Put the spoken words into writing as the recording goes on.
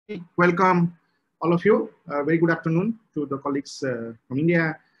welcome all of you. Very good afternoon to the colleagues from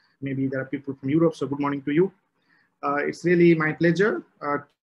India. Maybe there are people from Europe, so good morning to you. It's really my pleasure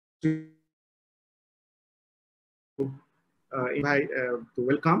to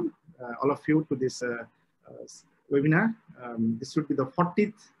welcome all of you to this webinar. This would be the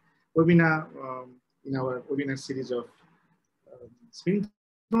 40th webinar in our webinar series of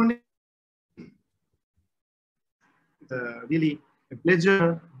spintronics. Really a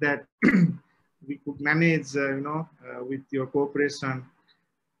pleasure that we could manage, with your cooperation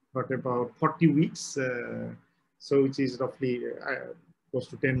for about 40 weeks, so which is roughly close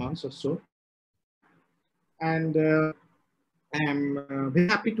to 10 months or so. And I am very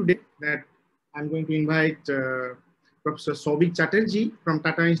happy today that I'm going to invite Professor Souvik Chaatterjee from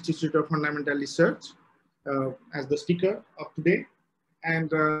Tata Institute of Fundamental Research as the speaker of today.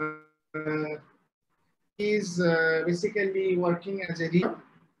 And he's basically working as a researcher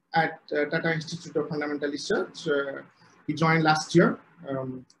at Tata Institute of Fundamental Research. He joined last year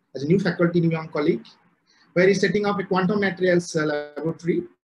as a new faculty, new young colleague, where he's setting up a quantum materials laboratory.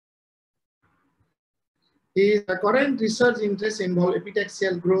 His current research interests involve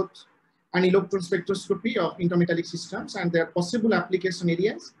epitaxial growth and electron spectroscopy of intermetallic systems and their possible application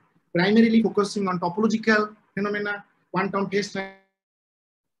areas, primarily focusing on topological phenomena, quantum phase.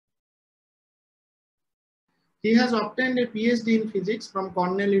 He has obtained a PhD in physics from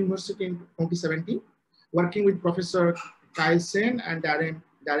Cornell University in 2017, working with Professor Kyle Sen and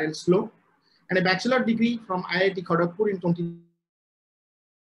Darrell Slow, and a bachelor degree from IIT Kharagpur in 2020.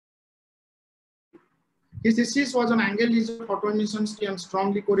 His thesis was on angle resolution photoemissions and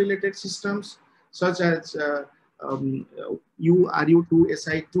strongly correlated systems such as URU2,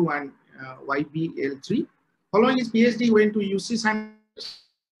 SI2, and YBL3. Following his PhD, he went to UC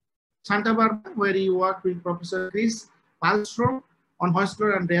Santa Barbara, where he worked with Professor Chris Palstrow on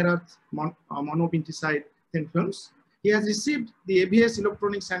Heusler and rare earth monopinticide thin films. He has received the ABS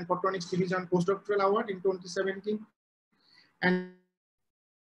Electronics and Photonics Division Postdoctoral Award in 2017 and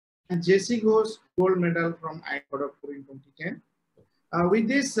J.C. Ghosh Gold Medal from IIT Kharagpur in 2010. With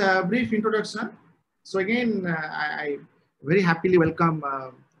this brief introduction, so again, I very happily welcome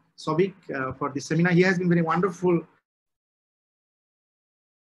Souvik for this seminar. He has been very wonderful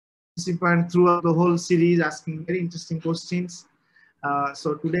participant throughout the whole series, asking very interesting questions.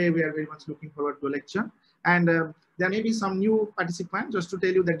 So today we are very much looking forward to a lecture. And there may be some new participants. Just to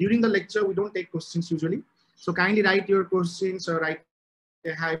tell you that during the lecture, we don't take questions usually. So kindly write your questions or write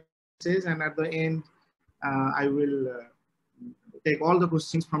a high message, and at the end, I will take all the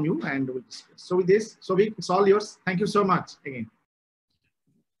questions from you and we'll discuss. So with this, Souvik, it's all yours. Thank you so much again.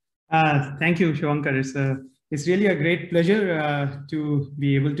 Thank you, Shivankar. It's really a great pleasure to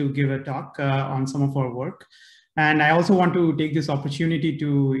be able to give a talk on some of our work. And I also want to take this opportunity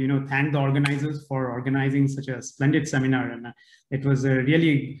to thank the organizers for organizing such a splendid seminar. And it was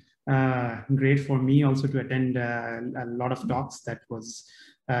really great for me also to attend a lot of talks that was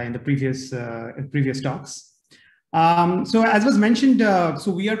in the previous talks. So as was mentioned,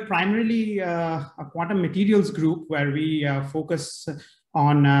 so we are primarily a quantum materials group where we focus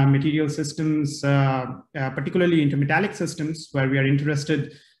on material systems, particularly intermetallic systems, where we are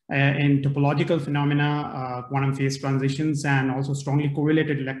interested in topological phenomena, quantum phase transitions, and also strongly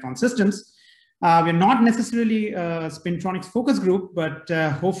correlated electron systems. We're not necessarily a spintronics focus group, but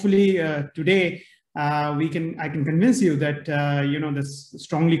hopefully today I can convince you that this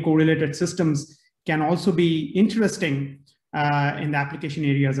strongly correlated systems can also be interesting in the application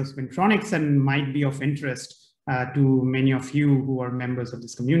areas of spintronics and might be of interest to many of you who are members of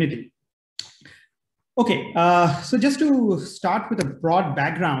this community. Okay, so just to start with a broad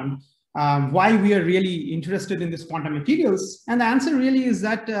background, why we are really interested in this quantum materials, and the answer really is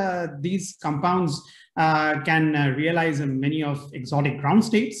that these compounds can realize many of exotic ground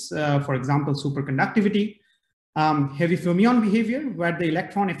states, for example, superconductivity, heavy fermion behavior, where the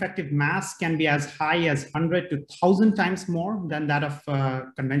electron effective mass can be as high as 100 to 1,000 times more than that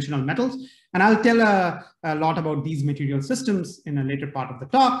of conventional metals. And I'll tell a lot about these material systems in a later part of the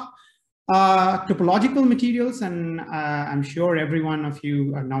talk. Topological materials, and I'm sure every one of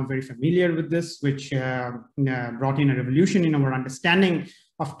you are now very familiar with this, which brought in a revolution in our understanding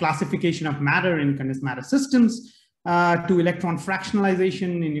of classification of matter in condensed matter systems, to electron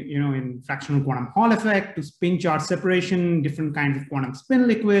fractionalization in fractional quantum Hall effect, to spin charge separation, different kinds of quantum spin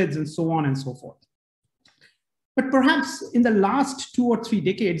liquids, and so on and so forth. But perhaps in the last 2 or 3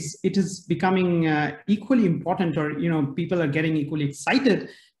 decades, it is becoming equally important, or people are getting equally excited,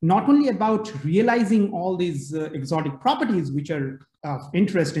 not only about realizing all these exotic properties, which are of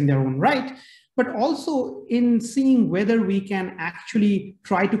interest in their own right, but also in seeing whether we can actually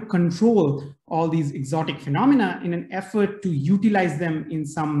try to control all these exotic phenomena in an effort to utilize them in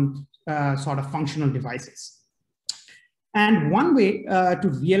some sort of functional devices. And one way to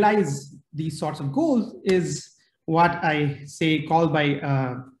realize these sorts of goals is what I say called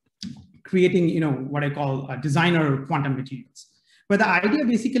by creating, what I call designer quantum materials. But the idea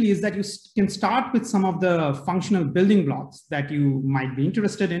basically is that you can start with some of the functional building blocks that you might be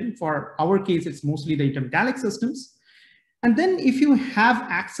interested in. For our case, it's mostly the intermetallic systems. And then if you have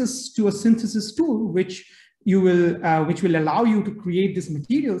access to a synthesis tool, which will allow you to create these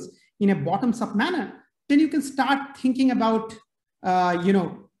materials in a bottoms-up manner, then you can start thinking about,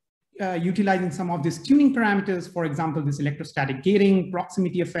 utilizing some of these tuning parameters, for example, this electrostatic gating,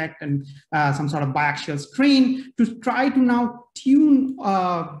 proximity effect, and some sort of biaxial strain to try to now tune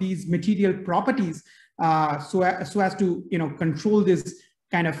these material properties so as to control this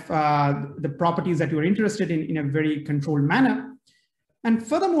kind of the properties that you're interested in a very controlled manner. And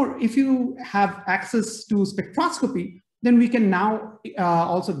furthermore, if you have access to spectroscopy, then we can now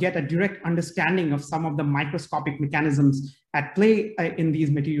also get a direct understanding of some of the microscopic mechanisms at play in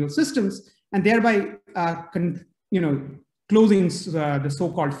these material systems, and thereby closing the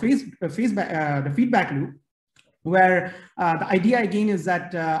so-called feedback loop, where the idea again is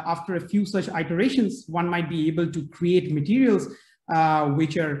that after a few such iterations, one might be able to create materials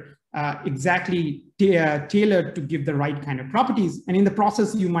which are exactly tailored to give the right kind of properties. And in the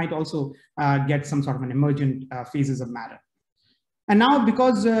process, you might also get some sort of an emergent phases of matter. And now,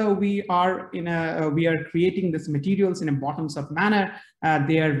 because we are creating these materials in a bottoms-up manner,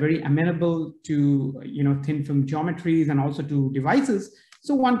 they are very amenable to thin film geometries and also to devices.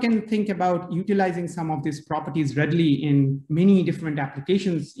 So one can think about utilizing some of these properties readily in many different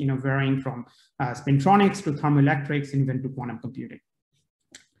applications, varying from spintronics to thermoelectrics and even to quantum computing.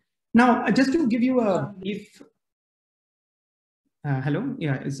 Now, just to give you a brief, hello,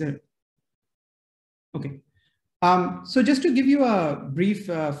 yeah, is there? Okay. So just to give you a brief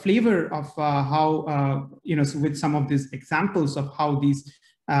flavor of how, so with some of these examples of how these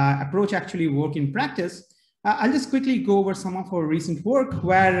approach actually work in practice, I'll just quickly go over some of our recent work,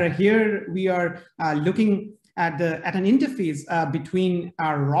 where here we are looking at an interface between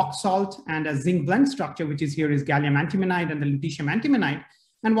our rock salt and a zinc blend structure, which is here is gallium antimonide and the lutetium antimonide.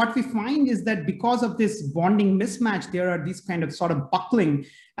 And what we find is that because of this bonding mismatch, there are these kind of sort of buckling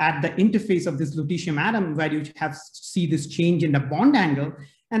at the interface of this lutetium atom, where you see this change in the bond angle.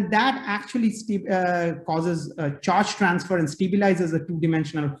 And that actually causes a charge transfer and stabilizes a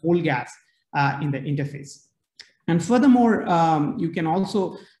two-dimensional hole gas in the interface. And furthermore, you can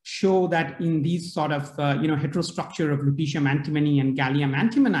also show that in these sort of heterostructure of lutetium antimony and gallium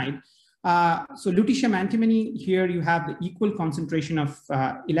antimonide, so lutetium antimony, here you have the equal concentration of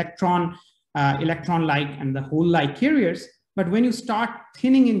electron-like and the hole-like carriers. But when you start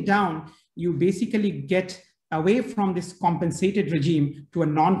thinning it down, you basically get away from this compensated regime to a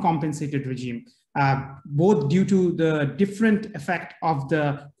non-compensated regime, both due to the different effect of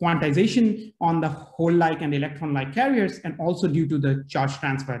the quantization on the hole-like and electron-like carriers, and also due to the charge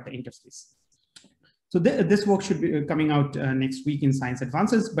transfer at the interface. So this work should be coming out next week in Science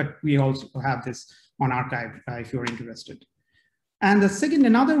Advances, but we also have this on archive if you're interested. And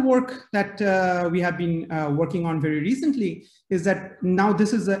another work that we have been working on very recently is that now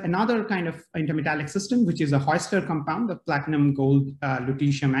this is another kind of intermetallic system, which is a Heusler compound of platinum, gold,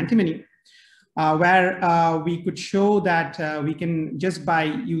 lutetium antimony, where we could show that we can, just by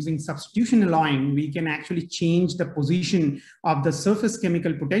using substitution alloying, we can actually change the position of the surface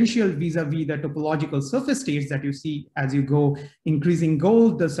chemical potential vis-a-vis the topological surface states that you see as you go increasing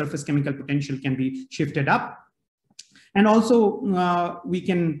gold, the surface chemical potential can be shifted up. And also we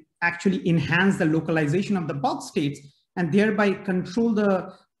can actually enhance the localization of the bulk states and thereby control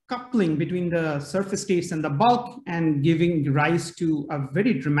the coupling between the surface states and the bulk, and giving rise to a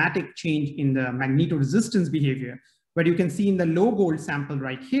very dramatic change in the magnetoresistance behavior. But you can see in the low gold sample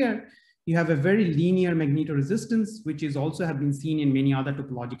right here, you have a very linear magnetoresistance, which is also have been seen in many other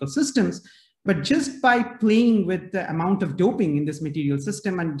topological systems. But just by playing with the amount of doping in this material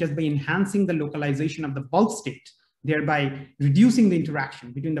system and just by enhancing the localization of the bulk state, thereby reducing the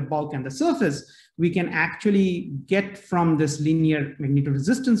interaction between the bulk and the surface, we can actually get from this linear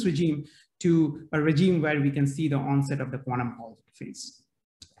magnetoresistance regime to a regime where we can see the onset of the quantum Hall phase,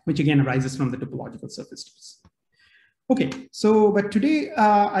 which again arises from the topological surface states. Okay, so but today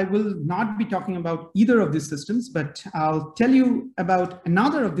I will not be talking about either of these systems, but I'll tell you about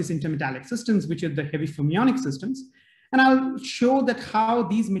another of these intermetallic systems, which are the heavy fermionic systems. And I'll show that how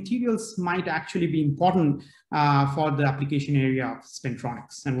these materials might actually be important for the application area of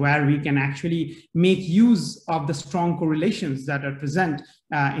spintronics, and where we can actually make use of the strong correlations that are present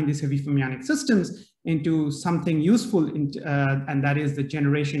in these heavy fermionic systems into something useful, and that is the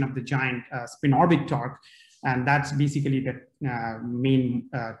generation of the giant spin orbit torque. And that's basically the main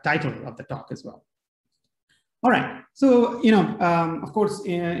title of the talk as well. All right, so, of course,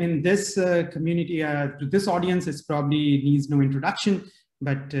 in this community, to this audience, it probably needs no introduction,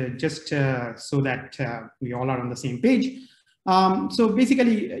 but just so that we all are on the same page. So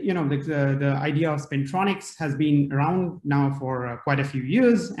basically, the idea of spintronics has been around now for quite a few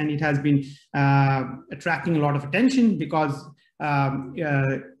years, and it has been attracting a lot of attention because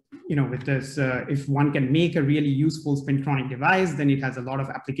with this, if one can make a really useful spintronic device, then it has a lot of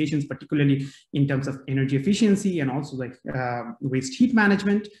applications, particularly in terms of energy efficiency and also like waste heat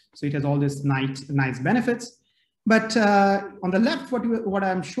management. So it has all these nice benefits. But on the left, what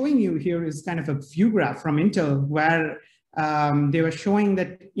I'm showing you here is kind of a view graph from Intel, where they were showing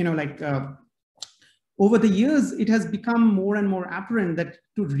that, over the years, it has become more and more apparent that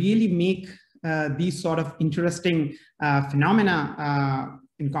to really make these sort of interesting phenomena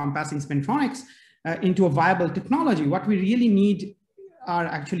encompassing spintronics into a viable technology, what we really need are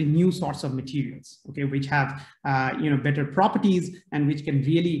actually new sorts of materials, okay, which have better properties and which can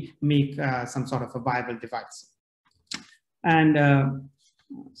really make some sort of a viable device. And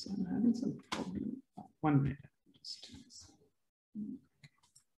so I'm having some problem. 1 minute.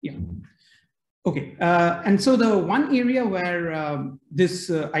 Yeah. Okay, and so the one area where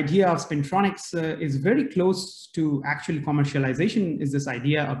this idea of spintronics is very close to actual commercialization is this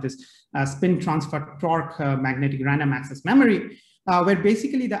idea of this spin transfer torque magnetic random access memory, where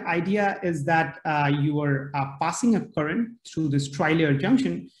basically the idea is that you are passing a current through this tri-layer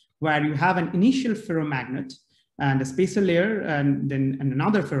junction where you have an initial ferromagnet and a spacer layer and then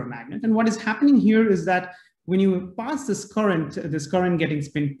another ferromagnet. And what is happening here is that when you pass this current getting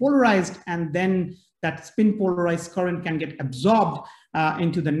spin polarized, and then that spin polarized current can get absorbed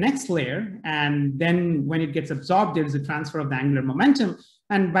into the next layer. And then when it gets absorbed, there is a transfer of the angular momentum.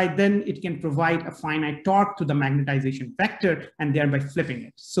 And by then it can provide a finite torque to the magnetization vector and thereby flipping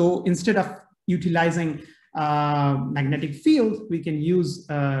it. So instead of utilizing magnetic field, we can use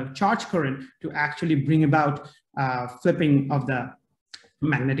charge current to actually bring about flipping of the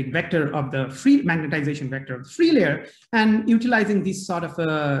magnetic vector of the free magnetization vector of the free layer. And utilizing these sort of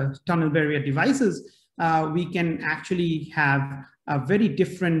tunnel barrier devices, we can actually have a very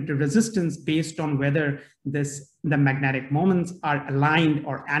different resistance based on whether the magnetic moments are aligned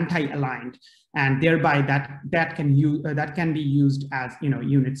or anti-aligned, and thereby that can be used as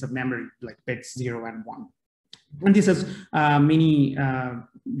units of memory like bits 0 and 1. And this has many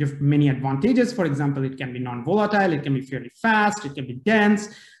advantages. For example, it can be non-volatile, it can be fairly fast, it can be dense,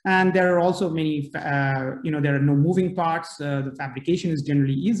 and there are also many, there are no moving parts. The fabrication is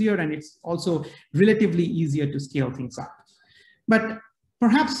generally easier, and it's also relatively easier to scale things up. But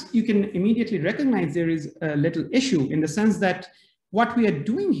perhaps you can immediately recognize there is a little issue in the sense that what we are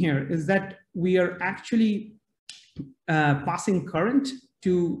doing here is that we are actually passing current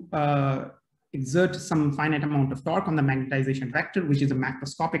to exert some finite amount of torque on the magnetization vector, which is a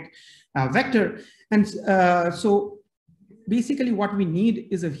macroscopic vector. And so basically what we need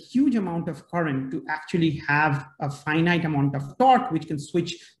is a huge amount of current to actually have a finite amount of torque, which can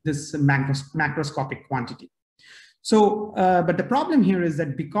switch this macroscopic quantity. So, but the problem here is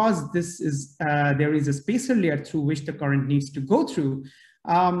that because this is, there is a spacer layer through which the current needs to go through,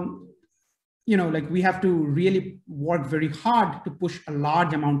 we have to really work very hard to push a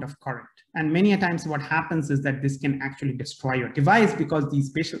large amount of current. And many a times what happens is that this can actually destroy your device because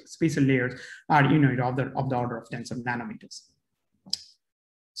these spacer layers are, of the order of tens of nanometers.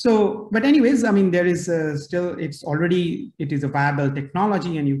 So, but anyways, I mean, there is still, it is a viable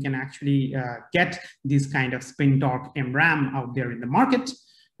technology, and you can actually get this kind of spin torque MRAM out there in the market.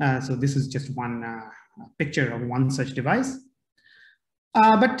 So this is just one picture of one such device.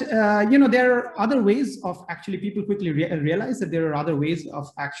 But there are other ways of actually, people quickly realize that there are other ways of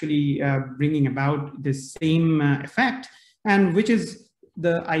actually bringing about this same effect, and which is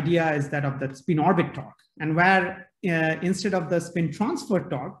the idea is that of the spin orbit torque, and where instead of the spin transfer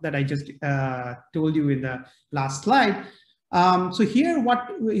torque that I just told you in the last slide. So here what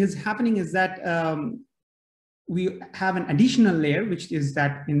is happening is that we have an additional layer, which is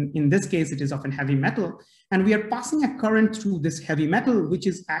that in this case, it is of a heavy metal. And we are passing a current through this heavy metal, which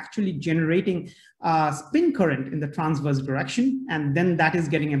is actually generating spin current in the transverse direction. And then that is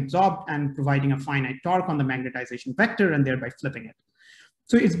getting absorbed and providing a finite torque on the magnetization vector and thereby flipping it.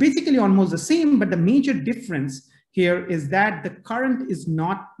 So it's basically almost the same, but the major difference here is that the current is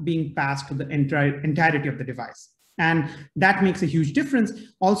not being passed to the entirety of the device. And that makes a huge difference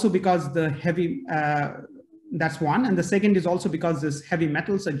also because the heavy, that's one. And the second is also because these heavy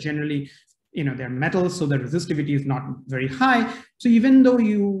metals are generally, they're metals, so the resistivity is not very high. So even though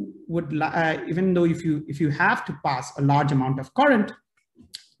you would, if you have to pass a large amount of current,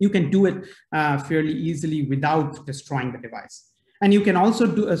 you can do it fairly easily without destroying the device. And you can also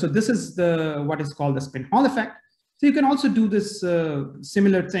do, so this is what is called the spin Hall effect. So you can also do this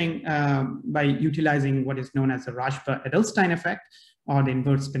similar thing by utilizing what is known as the Rajba-Edelstein effect, or the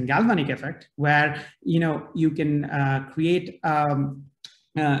inverse spin galvanic effect, where you can create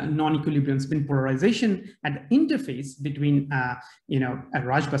non-equilibrium spin polarization at the interface between a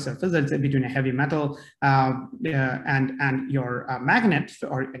Rajba surface, let's say between a heavy metal and your magnet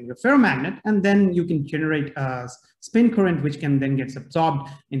or your ferromagnet, and then you can generate a spin current which can then get absorbed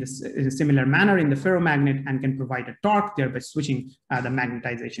in a similar manner in the ferromagnet and can provide a torque, thereby switching the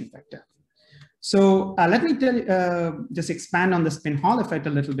magnetization vector. So let me just expand on the spin Hall effect a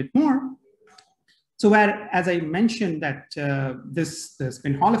little bit more. So where, as I mentioned, that the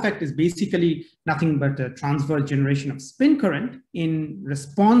spin Hall effect is basically nothing but a transverse generation of spin current in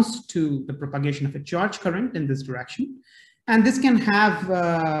response to the propagation of a charge current in this direction. And this can have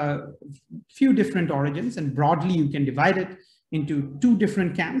a few different origins, and broadly you can divide it into two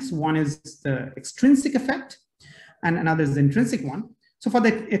different camps. One is the extrinsic effect and another is the intrinsic one. So for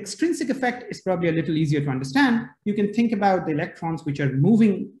the extrinsic effect, it's probably a little easier to understand. You can think about the electrons which are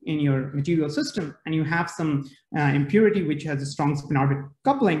moving in your material system, and you have some impurity which has a strong spin-orbit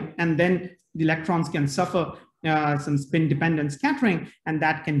coupling, and then the electrons can suffer some spin-dependent scattering, and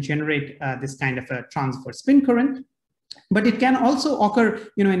that can generate this kind of a transverse spin current. But it can also occur,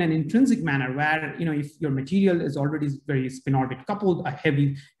 in an intrinsic manner, where if your material is already very spin orbit coupled, a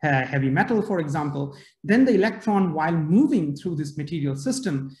heavy metal, for example, then the electron, while moving through this material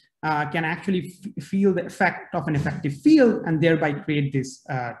system, can actually feel the effect of an effective field and thereby create this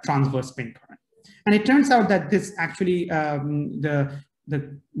transverse spin current. And it turns out that this actually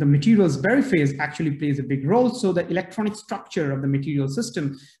the material's Berry phase actually plays a big role. So the electronic structure of the material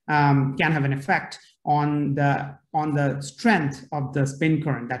system can have an effect on the strength of the spin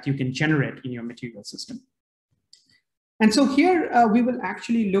current that you can generate in your material system. And so here we will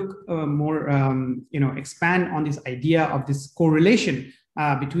actually look more, expand on this idea of this correlation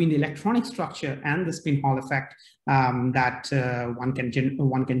between the electronic structure and the spin Hall effect that one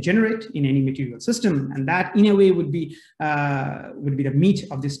can generate in any material system, and that in a way would be the meat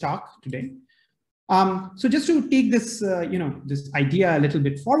of this talk today. So just to take this this idea a little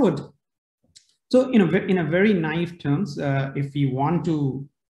bit forward. So in a very naive terms, if we want to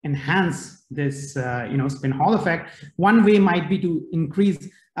enhance this spin Hall effect, one way might be to increase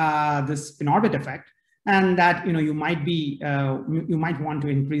this spin orbit effect. And that you might want to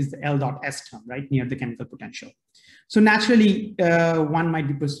increase the L dot S term, right, near the chemical potential. So naturally, one might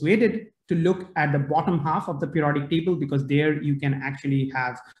be persuaded to look at the bottom half of the periodic table, because there you can actually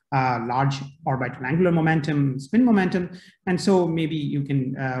have large orbital angular momentum, spin momentum, and so maybe you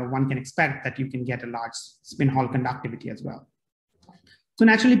can one can expect that you can get a large spin Hall conductivity as well. So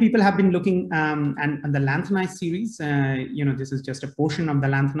naturally, people have been looking at the lanthanide series. This is just a portion of the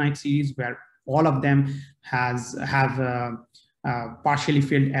lanthanide series where all of them have partially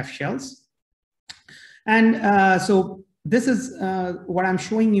filled F shells. And so this is what I'm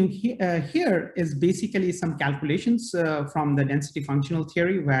showing you here is basically some calculations from the density functional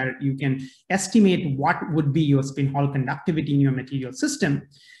theory, where you can estimate what would be your spin Hall conductivity in your material system.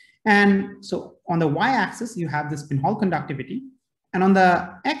 And so on the y-axis, you have the spin Hall conductivity. And on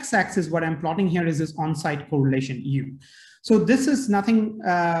the x-axis, what I'm plotting here is this on-site correlation U. So this is nothing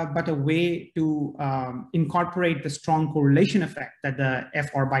but a way to incorporate the strong correlation effect that the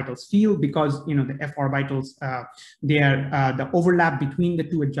F orbitals feel, because the F orbitals, the overlap between the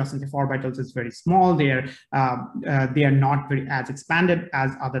two adjacent F orbitals is very small. They are not very as expanded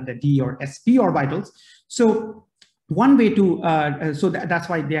as other the D or SP orbitals. So one way to that's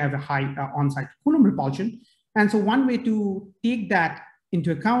why they have a high on-site Coulomb repulsion. And so one way to take that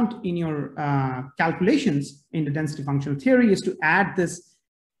into account in your calculations in the density functional theory is to add this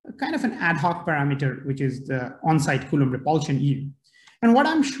kind of an ad hoc parameter, which is the on-site Coulomb repulsion U. And what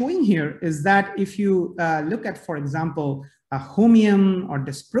I'm showing here is that if you look at, for example, a homium or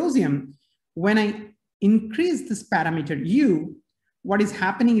dysprosium, when I increase this parameter U, what is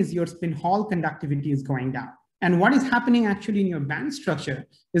happening is your spin Hall conductivity is going down. And what is happening actually in your band structure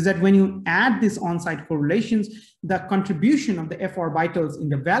is that when you add these on-site correlations, the contribution of the F orbitals in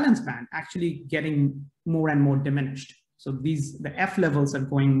the valence band actually getting more and more diminished. So the F levels are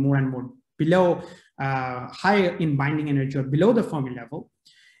going more and more below, higher in binding energy or below the Fermi level.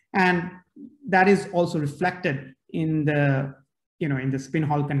 And that is also reflected in the, in the spin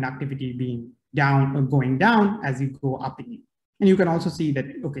Hall conductivity being down or going down as you go up in E. And you can also see that,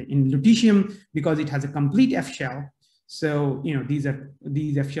 okay, in lutetium, because it has a complete F shell, so,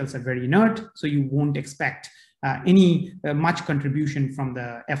 these F shells are very inert, so you won't expect any much contribution from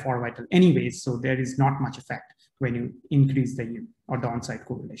the F orbital anyways, so there is not much effect when you increase the U or the on-site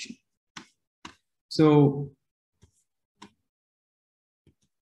correlation. So,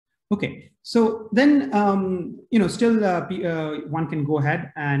 okay, so then, still one can go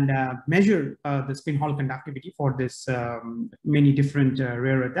ahead and measure the spin Hall conductivity for this many different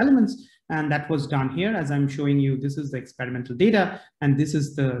rare earth elements. And that was done here, as I'm showing you. This is the experimental data, and this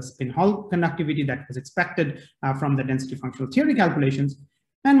is the spin Hall conductivity that was expected from the density functional theory calculations.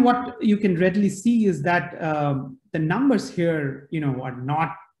 And what you can readily see is that the numbers here, are not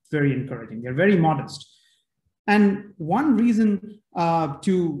very encouraging. They're very modest. And one reason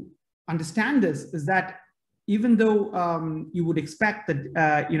to understand this is that even though you would expect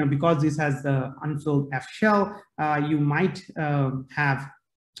that, because this has the unfilled F shell, you might have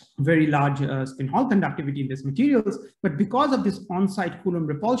very large spin Hall conductivity in these materials, but because of this on-site Coulomb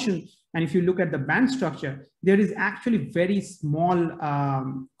repulsion, and if you look at the band structure, there is actually very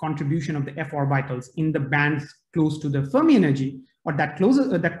small contribution of the F orbitals in the bands close to the Fermi energy, or that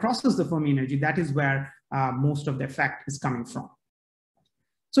crosses the Fermi energy. That is where most of the effect is coming from.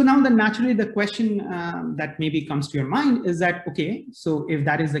 So now then naturally the question that maybe comes to your mind is that, okay, so if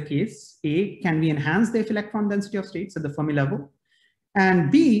that is the case, A, can we enhance the F electron density of states at the Fermi level?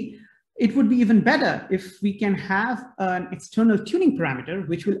 And B, it would be even better if we can have an external tuning parameter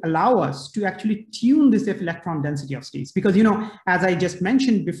which will allow us to actually tune this F electron density of states. Because, as I just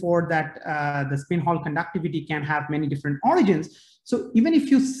mentioned before, that the spin Hall conductivity can have many different origins. So even if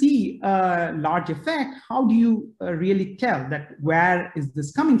you see a large effect, how do you really tell that where is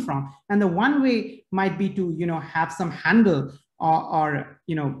this coming from? And the one way might be to, have some handle or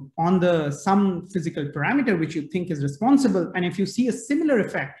on some physical parameter which you think is responsible. And if you see a similar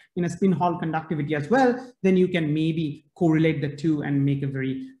effect in a spin Hall conductivity as well, then you can maybe correlate the two and make a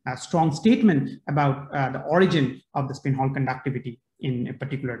very strong statement about the origin of the spin Hall conductivity in a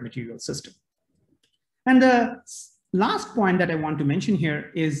particular material system. And the last point that I want to mention here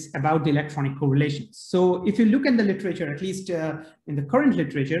is about the electronic correlations. So if you look at the literature, at least in the current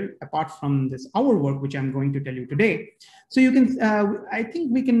literature, apart from this our work, which I'm going to tell you today, so you can, I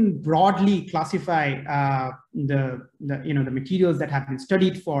think we can broadly classify the materials that have been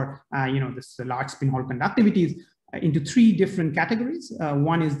studied for this large spin Hall conductivities into three different categories.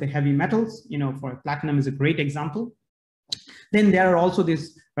 One is the heavy metals. For platinum is a great example. Then there are also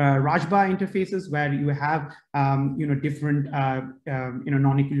these Rajba interfaces where you have different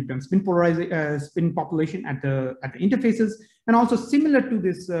non-equilibrium spin population at the interfaces, and also similar to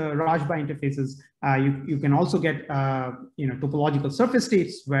this Rajba interfaces, you can also get topological surface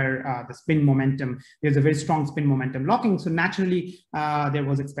states where the spin momentum, there's a very strong spin momentum locking. So naturally, there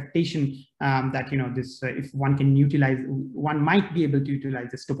was expectation that this if one can utilize, one might be able to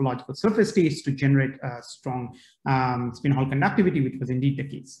utilize this topological surface states to generate a strong spin Hall conductivity, which was indeed the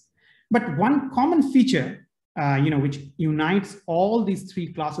case. But one common feature, which unites all these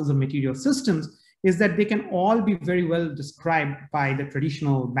three classes of material systems, is that they can all be very well described by the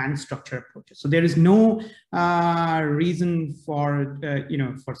traditional band structure approaches. So there is no reason for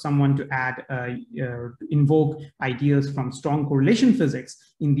for someone to add invoke ideas from strong correlation physics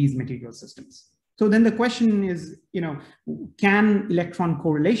in these material systems. So then the question is, can electron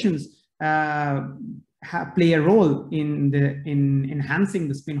correlations play a role in enhancing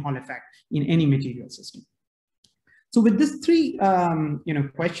the spin Hall effect in any material system? So with these three,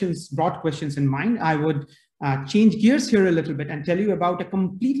 broad questions in mind, I would change gears here a little bit and tell you about a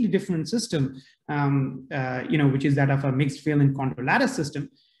completely different system, which is that of a mixed valence contour lattice system.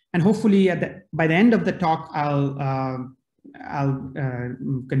 And hopefully, by the end of the talk, I'll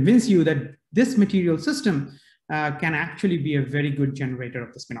convince you that this material system can actually be a very good generator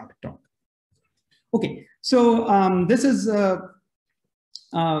of the spin-orbit torque. Okay, so this is a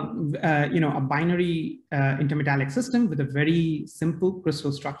binary intermetallic system with a very simple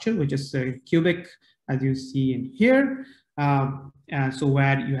crystal structure, which is cubic, as you see in here. So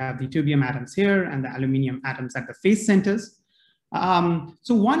where you have the terbium atoms here and the aluminum atoms at the face centers.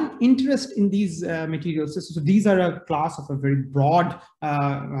 So one interest in these material systems, so these are a class of a very broad,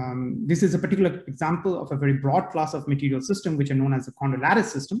 this is a particular example of a very broad class of material system, which are known as the contour lattice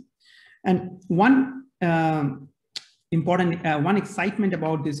system. And one one excitement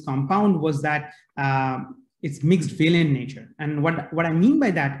about this compound was that it's mixed valent nature. And what I mean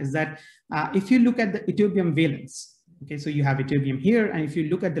by that is that if you look at the ytterbium valence, okay, so you have ytterbium here, and if you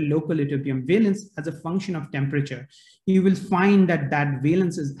look at the local ytterbium valence as a function of temperature, you will find that that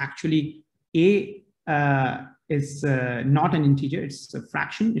valence is actually not an integer, it's a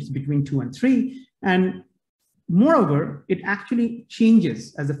fraction, it's between 2 and 3. And moreover, it actually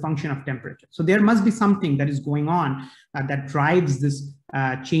changes as a function of temperature. So there must be something that is going on that drives this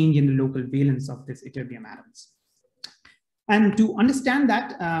change in the local valence of this ytterbium atoms. And to understand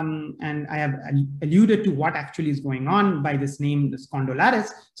that, and I have alluded to what actually is going on by this name, this Kondo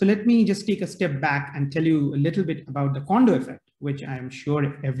lattice. So let me just take a step back and tell you a little bit about the Kondo effect, which I am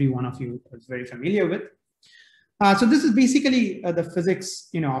sure every one of you is very familiar with. So this is basically the physics,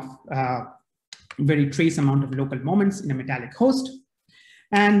 of very trace amount of local moments in a metallic host.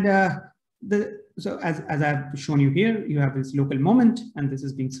 And so as I've shown you here, you have this local moment, and this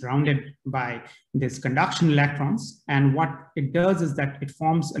is being surrounded by this conduction electrons. And what it does is that it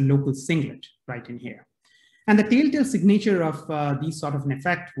forms a local singlet right in here. And the telltale signature of these sort of an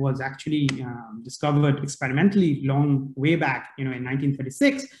effect was actually discovered experimentally long way back, in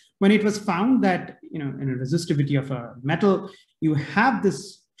 1936, when it was found that, in a resistivity of a metal, you have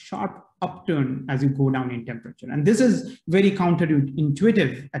this sharp upturn as you go down in temperature. And this is very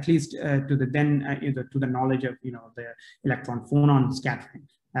counterintuitive, at least to the knowledge of, the electron phonon scattering,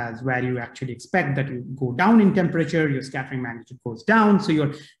 as where you actually expect that you go down in temperature, your scattering magnitude goes down, so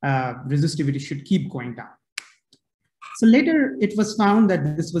your resistivity should keep going down. So later it was found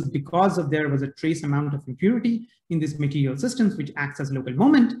that this was because there was a trace amount of impurity in these material systems, which acts as local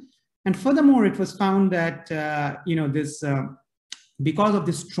moment. And furthermore, it was found that, because of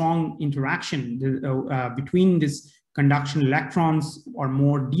this strong interaction between this conduction electrons or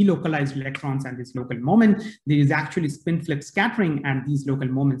more delocalized electrons and this local moment, there is actually spin flip scattering at these local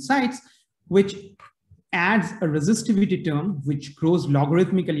moment sites, which adds a resistivity term, which grows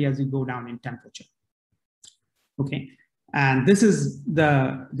logarithmically as you go down in temperature. Okay. And this is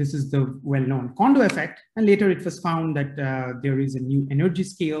the well-known Kondo effect. And later it was found that there is a new energy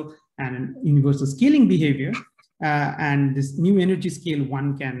scale and a universal scaling behavior. And this new energy scale,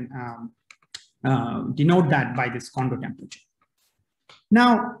 one can denote that by this Kondo temperature.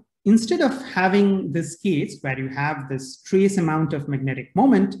 Now, instead of having this case where you have this trace amount of magnetic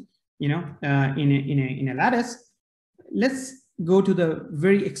moment, in a lattice, let's go to the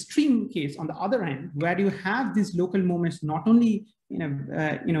very extreme case on the other end, where you have these local moments not only in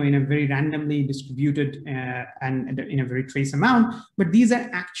a very randomly distributed and in a very trace amount, but these are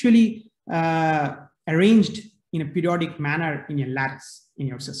actually arranged in a periodic manner in your lattice in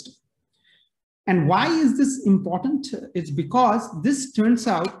your system. And why is this important? It's because this turns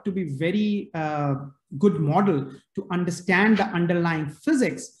out to be very good model to understand the underlying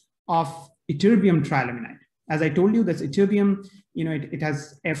physics of ytterbium trialuminide. As I told you, this ytterbium, it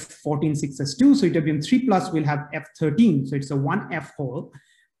has F146s2, so ytterbium 3+ will have F13, so it's a 1F hole.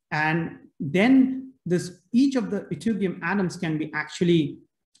 And then each of the ytterbium atoms can be actually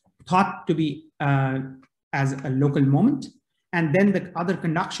thought to be as a local moment. And then the other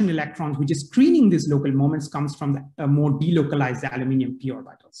conduction electrons, which is screening these local moments, comes from the more delocalized aluminum p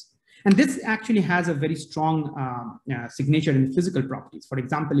orbitals. And this actually has a very strong signature in physical properties. For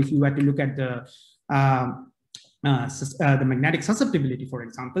example, if you were to look at the magnetic susceptibility, for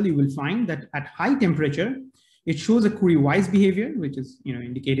example, you will find that at high temperature, it shows a Curie-Weiss behavior, which is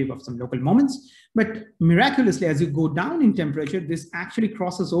indicative of some local moments. But miraculously, as you go down in temperature, this actually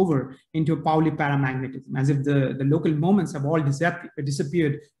crosses over into a Pauli paramagnetism, as if the local moments have all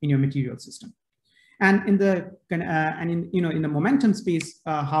disappeared in your material system. And in the in the momentum space,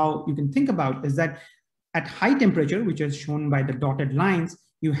 how you can think about is that at high temperature, which is shown by the dotted lines,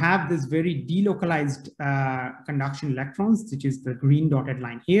 you have this very delocalized conduction electrons, which is the green dotted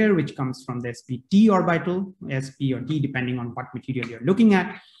line here, which comes from the sp-t orbital, sp or t, depending on what material you're looking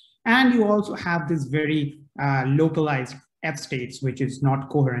at. And you also have this very localized F states, which is not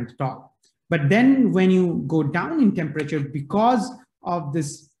coherent at all. But then when you go down in temperature, because of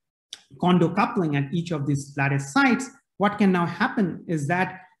this Kondo coupling at each of these lattice sites, what can now happen is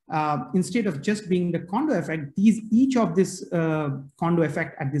that instead of just being the Kondo effect, each of this Kondo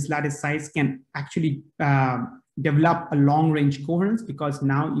effect at this lattice size can actually develop a long-range coherence, because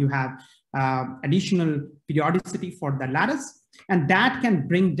now you have additional periodicity for the lattice, and that can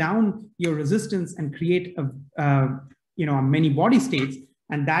bring down your resistance and create a many body states,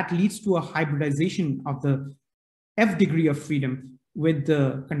 and that leads to a hybridization of the F degree of freedom with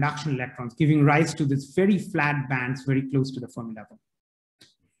the conduction electrons, giving rise to this very flat bands very close to the Fermi level.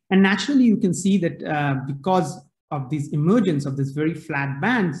 And naturally, you can see that because of this emergence of this very flat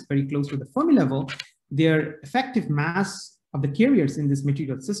bands very close to the Fermi level, their effective mass of the carriers in this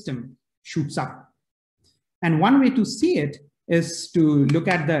material system shoots up. And one way to see it is to look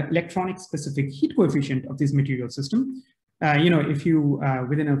at the electronic specific heat coefficient of this material system. If you,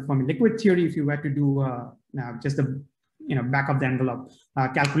 from liquid theory, if you were to do just the back of the envelope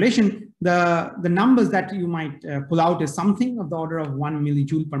calculation, the numbers that you might pull out is something of the order of 1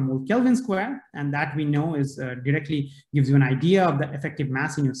 millijoule per mole Kelvin square. And that we know is directly gives you an idea of the effective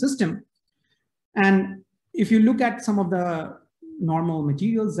mass in your system. And if you look at some of the normal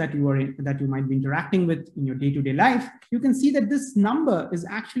materials that you might be interacting with in your day-to-day life, you can see that this number is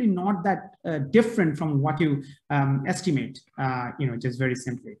actually not that different from what you estimate, just very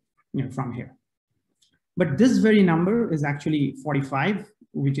simply, from here. But this very number is actually 45,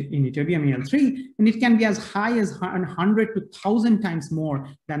 which in ytterbium Al3, and it can be as high as 100 to 1,000 times more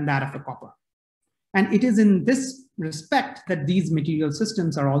than that of a copper. And it is in this respect that these material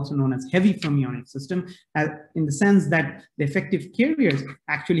systems are also known as heavy fermionic system, in the sense that the effective carriers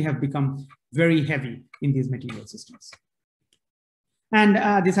actually have become very heavy in these material systems. And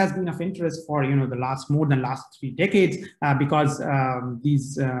this has been of interest for the last 3 decades because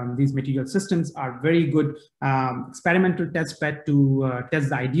these material systems are very good experimental test bed to test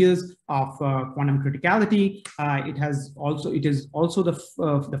the ideas of quantum criticality. It is also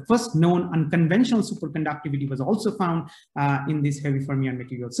the first known unconventional superconductivity was also found in these heavy fermion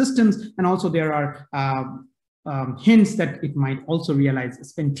material systems, and also there are hints that it might also realize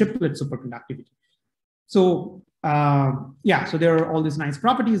spin triplet superconductivity. So so there are all these nice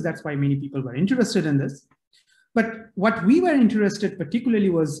properties. That's why many people were interested in this. But what we were interested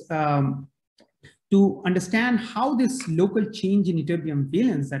particularly was to understand how this local change in ytterbium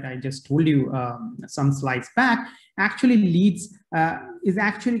valence that I just told you some slides back actually is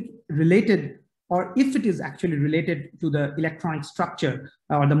actually related, or if it is actually related to the electronic structure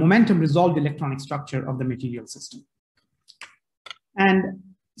or the momentum resolved electronic structure of the material system. And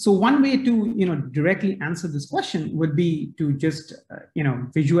so one way to directly answer this question would be to just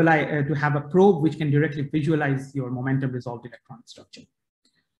visualize, to have a probe which can directly visualize your momentum resolved electronic structure.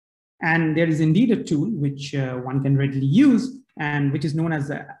 And there is indeed a tool which one can readily use, and which is known as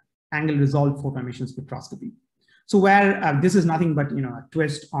the angle resolved photoemission spectroscopy. So where this is nothing but a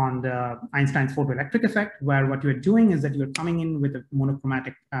twist on the Einstein's photoelectric effect, where what you're doing is that you're coming in with a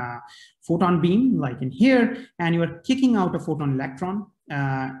monochromatic photon beam, like in here, and you are kicking out a photon electron.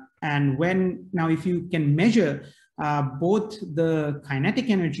 And if you can measure both the kinetic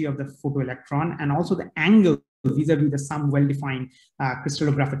energy of the photoelectron and also the angle vis-a-vis the some well-defined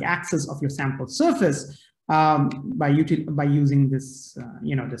crystallographic axis of your sample surface by using this,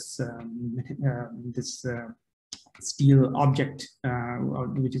 steel object,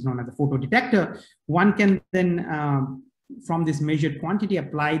 which is known as a photodetector, one can then, from this measured quantity,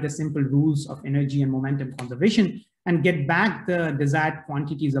 apply the simple rules of energy and momentum conservation and get back the desired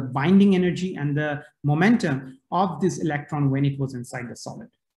quantities of binding energy and the momentum of this electron when it was inside the solid.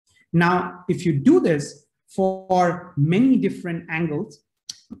 Now, if you do this for many different angles,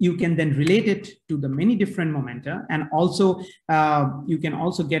 you can then relate it to the many different momenta, and also you can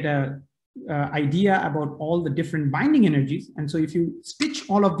also get a idea about all the different binding energies. And so if you stitch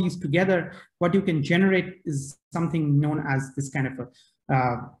all of these together, what you can generate is something known as this kind of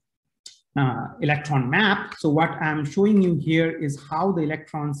a electron map. So what I'm showing you here is how the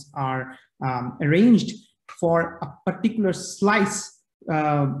electrons are arranged for a particular slice,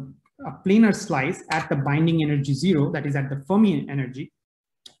 a planar slice at the binding energy 0, that is at the Fermi energy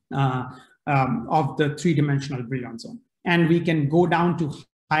of the 3-dimensional Brillouin zone. And we can go down to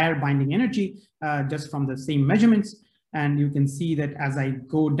higher binding energy just from the same measurements. And you can see that as I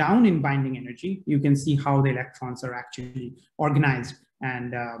go down in binding energy, you can see how the electrons are actually organized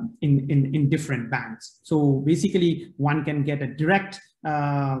and in different bands. So basically, one can get a direct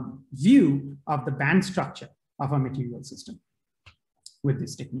view of the band structure of a material system with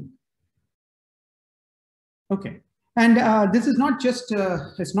this technique. Okay. And this is not just,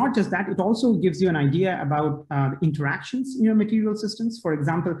 it's not just that, it also gives you an idea about interactions in your material systems. For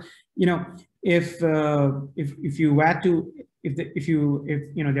example, if you were to, if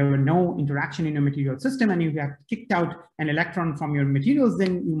there were no interaction in your material system and you have kicked out an electron from your materials,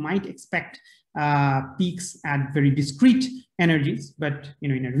 then you might expect peaks at very discrete energies. But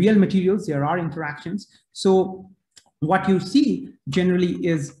in a real materials, there are interactions. So what you see generally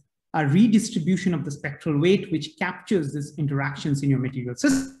is a redistribution of the spectral weight, which captures these interactions in your material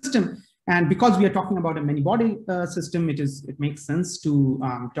system. And because we are talking about a many-body system, it makes sense to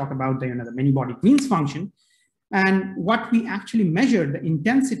talk about the many-body Green's function. And what we actually measure, the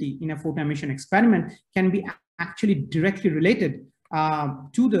intensity in a photoemission experiment, can be actually directly related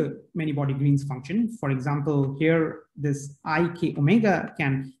to the many-body Green's function. For example, here this ik omega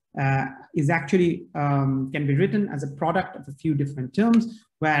is actually can be written as a product of a few different terms,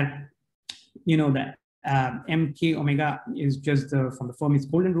 where the mk omega is just from the Fermi's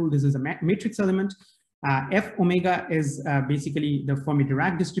golden rule. This is a matrix element. F omega is basically the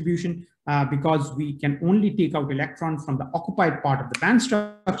Fermi-Dirac distribution, because we can only take out electrons from the occupied part of the band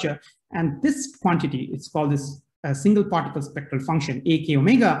structure. And this quantity, it's called this single particle spectral function, ak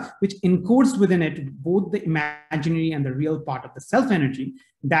omega, which encodes within it both the imaginary and the real part of the self-energy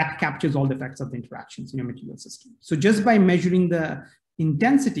that captures all the effects of the interactions in your material system. So just by measuring the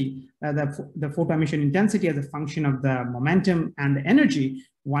intensity, the photoemission intensity as a function of the momentum and the energy,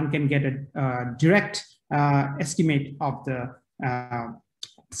 one can get a direct estimate of the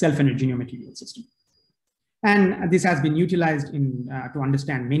self-energy in your material system. And this has been utilized to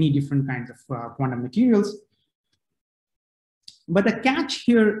understand many different kinds of quantum materials. But the catch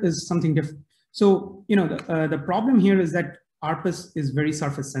here is something different. So, the problem here is that ARPUS is very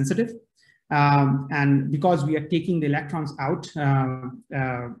surface sensitive. And because we are taking the electrons out,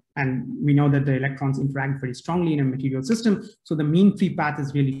 and we know that the electrons interact very strongly in a material system, so the mean free path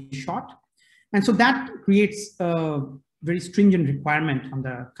is really short. And so that creates a very stringent requirement on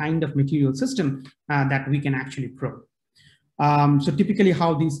the kind of material system that we can actually probe. So typically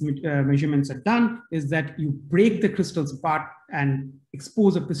how these measurements are done is that you break the crystals apart and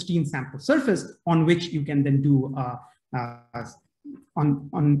expose a pristine sample surface on which you can then do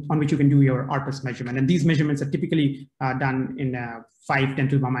on which you can do your ARPUS measurement. And these measurements are typically done in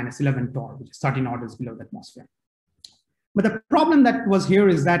 5×10⁻11 torr, which is 13 orders below the atmosphere. But the problem that was here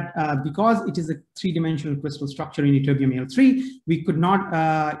is that because it is a three-dimensional crystal structure in ytterbium Al3, we could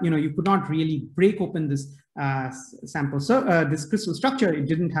not, you could not really break open this this crystal structure. It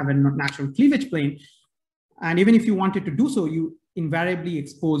didn't have a natural cleavage plane. And even if you wanted to do so, you invariably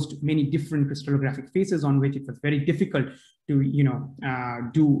exposed many different crystallographic phases on which it was very difficult to,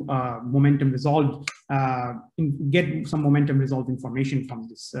 do momentum resolved, get some momentum resolved information from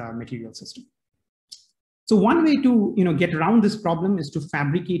this material system. So one way to get around this problem is to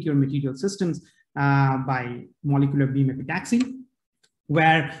fabricate your material systems by molecular beam epitaxy,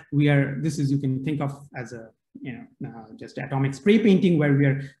 where this is, you can think of as a just atomic spray painting, where we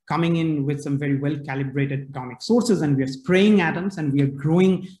are coming in with some very well calibrated atomic sources and we are spraying atoms and we are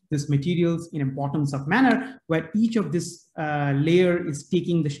growing these materials in a bottoms up manner, where each of this layer is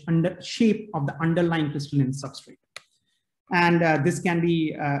taking the shape of the underlying crystalline substrate. And this can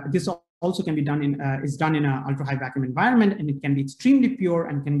be also can be done in is done in an ultra high vacuum environment, and it can be extremely pure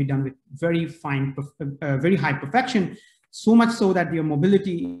and can be done with very fine, very high perfection. So much so that your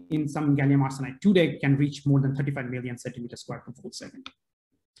mobility in some gallium arsenide 2-dig can reach more than 35 million centimeters squared per full second.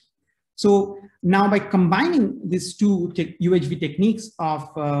 So now by combining these two UHV techniques of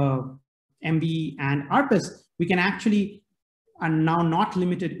MV and ARPUS, we can actually are now not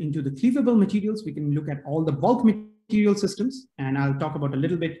limited into the cleavable materials. We can look at all the bulk material systems, and I'll talk about a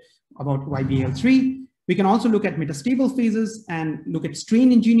little bit about YBL3. We can also look at metastable phases and look at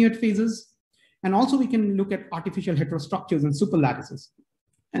strain engineered phases. And also we can look at artificial heterostructures and superlattices.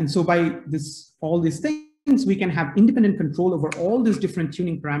 And so by all these things, we can have independent control over all these different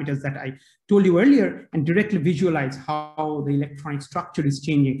tuning parameters that I told you earlier, and directly visualize how the electronic structure is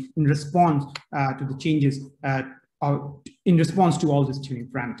changing in response to the changes, in response to all these tuning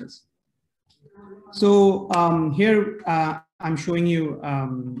parameters. So here I'm showing you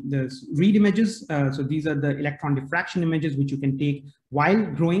the read images. So these are the electron diffraction images which you can take while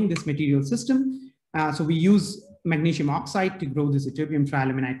growing this material system. So we use magnesium oxide to grow this ytterbium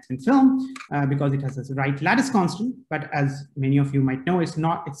trialuminide thin film because it has this right lattice constant. But as many of you might know, it's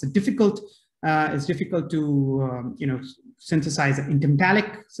difficult to synthesize an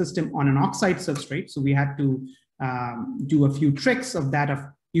intermetallic system on an oxide substrate. So we had to do a few tricks of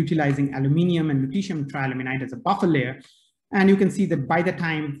utilizing aluminium and lutetium trialuminide as a buffer layer. And you can see that by the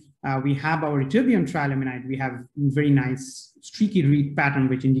time we have our ytterbium trialuminide, we have very nice streaky read pattern,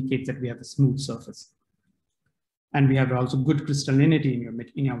 which indicates that we have a smooth surface. And we have also good crystallinity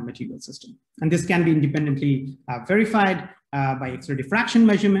in our material system. And this can be independently verified by X-ray diffraction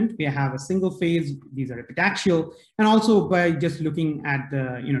measurement. We have a single phase, these are epitaxial. And also by just looking at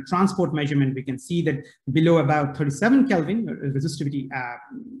the transport measurement, we can see that below about 37 Kelvin, resistivity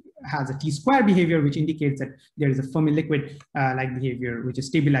has a T-square behavior, which indicates that there is a Fermi liquid like behavior, which is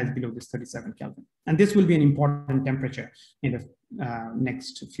stabilized below this 37 Kelvin. And this will be an important temperature in the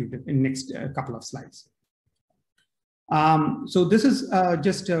next couple of slides. So this is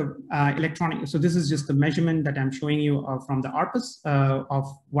just electronic. So this is just the measurement that I'm showing you from the ARPUS of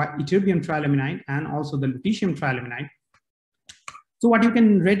ytterbium trialuminide and also the lutetium trialuminide. So what you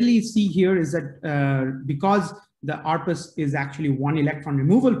can readily see here is that because the ARPUS is actually one electron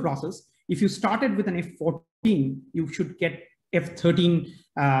removal process, if you started with an F14, you should get F13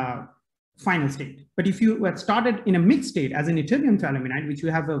 final state. But if you had started in a mixed state as an ytterbium trialuminide, which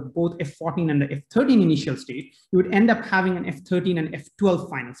you have both F14 and the F13 initial state, you would end up having an F13 and F12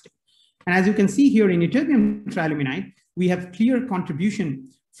 final state. And as you can see here in ytterbium trialuminide, we have clear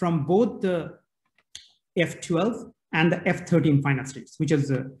contribution from both the F12 and the F13 final states, which is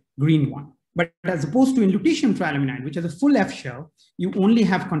the green one. But as opposed to in lutetium trialuminide, which has a full F shell, you only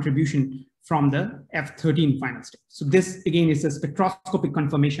have contribution from the F13 final state. So this again is a spectroscopic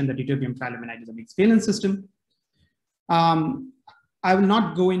confirmation that ytterbium trialuminide is a mixed valence system. I will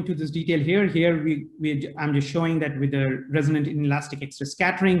not go into this detail here. I'm just showing that with the resonant inelastic X-ray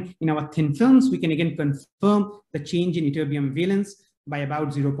scattering in our thin films, we can again confirm the change in ytterbium valence by about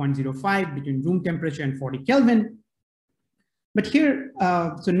 0.05 between room temperature and 40 Kelvin. But here,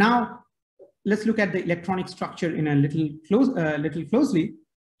 so now let's look at the electronic structure in a little closely.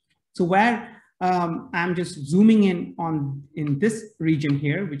 So where I'm just zooming in this region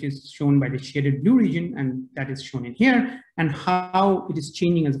here, which is shown by the shaded blue region, and that is shown in here, and how it is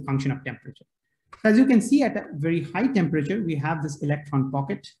changing as a function of temperature. As you can see, at a very high temperature, we have this electron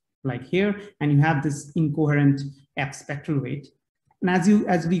pocket like here, and you have this incoherent F spectral weight. And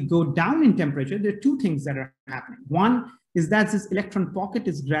as we go down in temperature, there are two things that are happening. One is that this electron pocket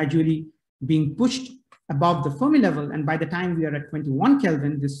is gradually being pushed above the Fermi level, and by the time we are at 21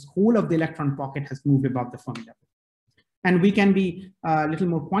 Kelvin, this whole of the electron pocket has moved above the Fermi level. And we can be a little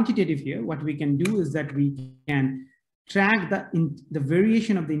more quantitative here. What we can do is that we can track the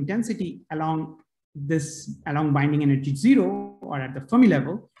variation of the intensity along binding energy 0 or at the Fermi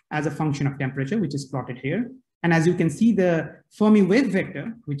level as a function of temperature, which is plotted here. And as you can see, the Fermi wave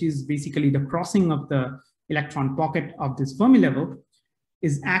vector, which is basically the crossing of the electron pocket of this Fermi level,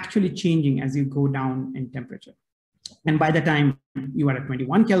 is actually changing as you go down in temperature. And by the time you are at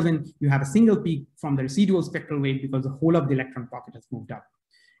 21 Kelvin, you have a single peak from the residual spectral weight because the whole of the electron pocket has moved up.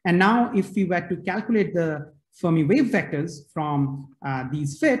 And now if we were to calculate the Fermi wave vectors from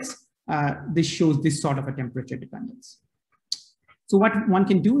these fits, this shows this sort of a temperature dependence. So what one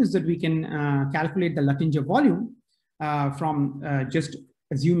can do is that we can calculate the Luttinger volume from just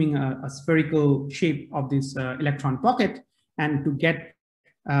assuming a spherical shape of this electron pocket, and to get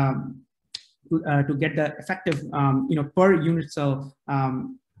the effective per unit cell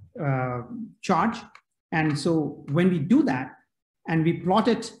charge. And so when we do that and we plot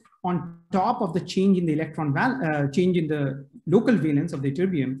it on top of the change in the electron change in the local valence of the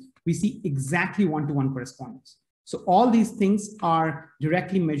ytterbium, we see exactly one-to-one correspondence. So all these things are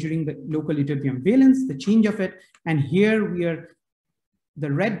directly measuring the local ytterbium valence, the change of it. And here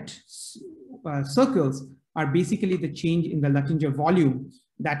the red circles are basically the change in the Luttinger volume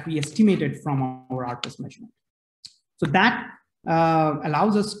that we estimated from our ARPUS measurement. So that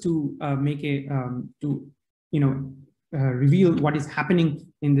allows us to reveal what is happening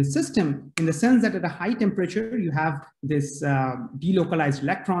in the system, in the sense that at a high temperature, you have this delocalized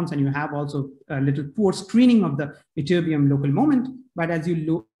electrons, and you have also a little poor screening of the ytterbium local moment. But as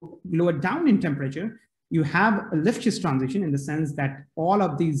you lower down in temperature, you have a Lifshitz transition, in the sense that all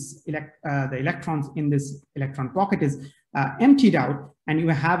of these the electrons in this electron pocket is emptied out, and you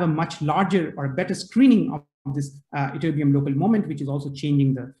have a much larger or better screening of this ytterbium local moment, which is also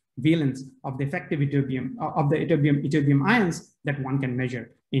changing the valence of the effective ytterbium of the ytterbium ions that one can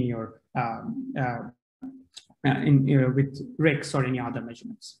measure in your with RICS or any other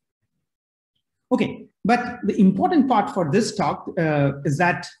measurements. Okay, but the important part for this talk is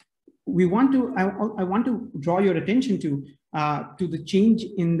that I want to draw your attention to the change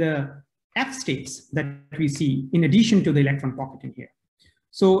in the F states that we see in addition to the electron pocket in here.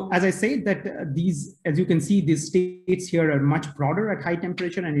 So as I said that as you can see, these states here are much broader at high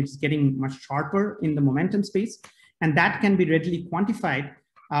temperature, and it's getting much sharper in the momentum space. And that can be readily quantified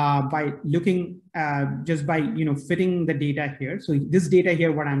by looking just by fitting the data here. So this data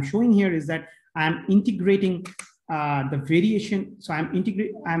here, what I'm showing here is that I'm integrating the variation. So I'm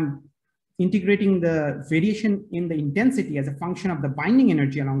integrating the variation in the intensity as a function of the binding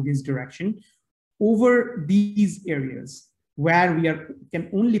energy along this direction over these areas where we can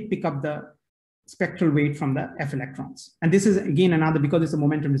only pick up the spectral weight from the F electrons. And this is again another, because it's a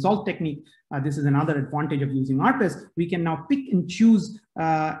momentum resolve technique, this is another advantage of using ARPUS. We can now pick and choose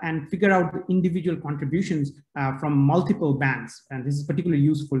and figure out the individual contributions from multiple bands. And this is particularly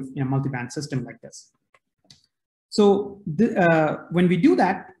useful in a multi-band system like this. So when we do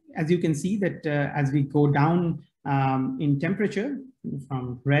that, as you can see that as we go down in temperature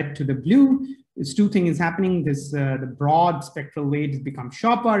from red to the blue, there's two things happening. The broad spectral waves become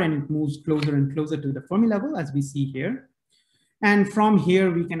sharper and it moves closer and closer to the Fermi level, as we see here. And from here,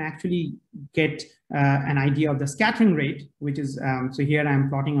 we can actually get an idea of the scattering rate, which is, so here I'm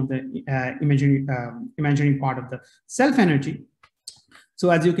plotting of the imaginary part of the self-energy. So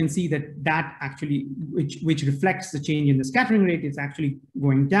as you can see that actually, which reflects the change in the scattering rate, is actually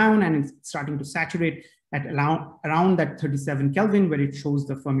going down and it's starting to saturate at around that 37 Kelvin, where it shows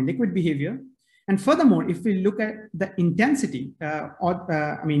the Fermi liquid behavior. And furthermore, if we look at the intensity, the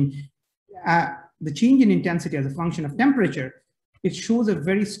change in intensity as a function of temperature, it shows a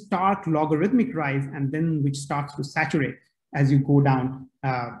very stark logarithmic rise, and then which starts to saturate as you go down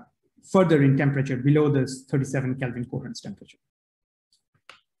further in temperature below this 37 Kelvin coherence temperature.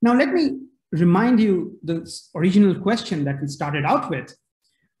 Now, let me remind you the original question that we started out with.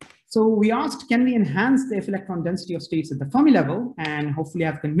 So we asked, can we enhance the F-electron density of states at the Fermi level? And hopefully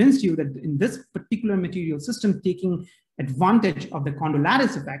I've convinced you that in this particular material system, taking advantage of the Kondo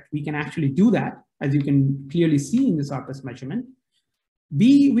lattice effect, we can actually do that, as you can clearly see in this RPS measurement.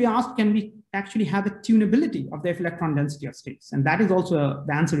 B, we asked, can we actually have a tunability of the F-electron density of states? And that is also,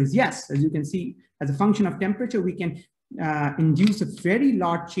 the answer is yes. As you can see, as a function of temperature, we can induce a very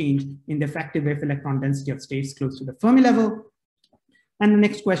large change in the effective F-electron density of states close to the Fermi level. And the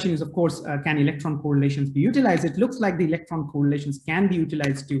next question is, of course, can electron correlations be utilized? It looks like the electron correlations can be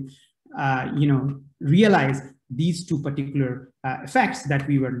utilized to, realize these two particular effects that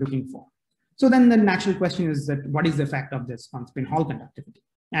we were looking for. So then the natural question is that what is the effect of this on spin Hall conductivity?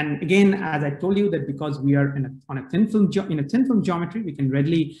 And again, as I told you, that because we are in a thin film geometry, we can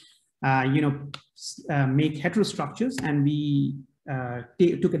readily, make heterostructures, and we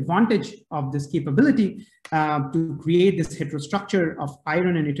took advantage of this capability to create this heterostructure of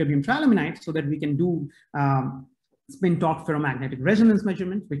iron and ytterbium trialuminide, so that we can do spin torque ferromagnetic resonance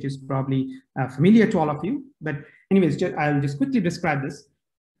measurement, which is probably familiar to all of you. But anyways, I'll just quickly describe this.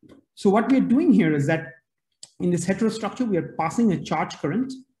 So what we're doing here is that in this heterostructure, we are passing a charge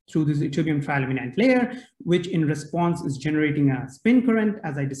current through this ytterbium trialuminide layer, which in response is generating a spin current,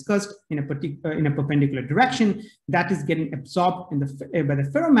 as I discussed, in a perpendicular direction that is getting absorbed by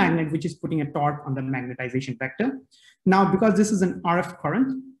the ferromagnet, which is putting a torque on the magnetization vector. Now, because this is an RF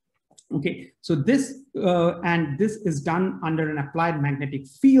current, okay, so this is done under an applied magnetic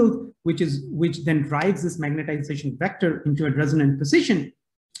field, which then drives this magnetization vector into a resonant position.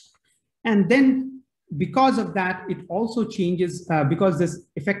 And then because of that, it also changes, because this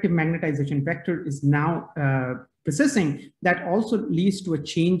effective magnetization vector is now precessing, that also leads to a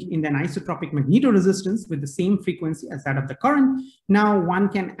change in the anisotropic magnetoresistance with the same frequency as that of the current. Now one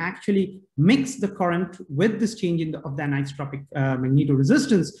can actually mix the current with this change of the anisotropic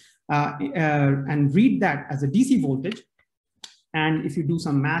magnetoresistance and read that as a DC voltage. And if you do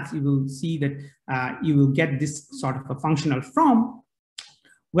some math, you will see that you will get this sort of a functional form,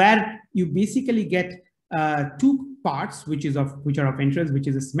 where you basically get two parts which are of interest, which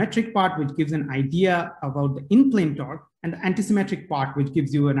is a symmetric part, which gives an idea about the in-plane torque, and the antisymmetric part, which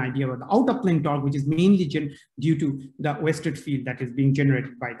gives you an idea about the out-of-plane torque, which is mainly due to the Oersted field that is being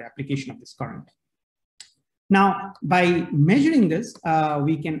generated by the application of this current. Now, by measuring this,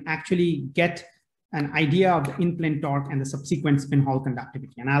 we can actually get an idea of the in-plane torque and the subsequent spin Hall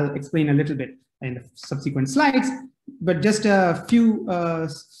conductivity. And I'll explain a little bit in the subsequent slides, but just a few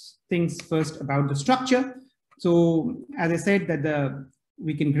things first about the structure. So as I said, that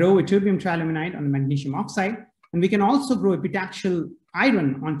we can grow ytterbium trialuminide on the magnesium oxide, and we can also grow epitaxial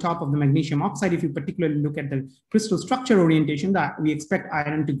iron on top of the magnesium oxide. If you particularly look at the crystal structure orientation, that we expect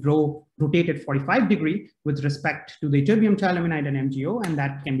iron to rotate at 45 degrees with respect to the ytterbium trialuminide and MgO, and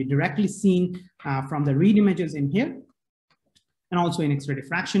that can be directly seen from the read images in here, and also in X-ray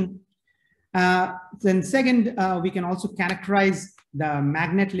diffraction. Then second, we can also characterize the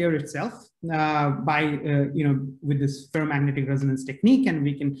magnet layer itself by, with this ferromagnetic resonance technique, and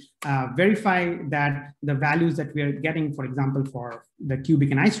we can verify that the values that we are getting, for example, for the cubic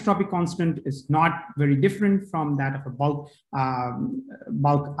anisotropic constant is not very different from that of a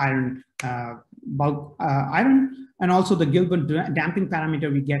bulk iron. And also the Gilbert damping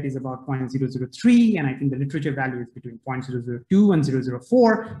parameter we get is about 0.003, and I think the literature value is between 0.002 and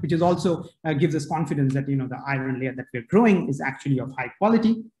 0.004, which is also gives us confidence that the iron layer that we're growing is actually of high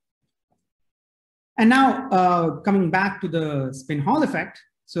quality. And now coming back to the spin Hall effect.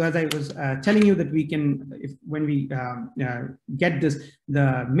 So as I was telling you that we can, when we get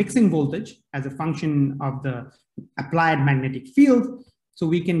the mixing voltage as a function of the applied magnetic field, So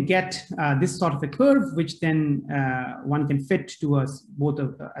we can get this sort of a curve, which then one can fit to us both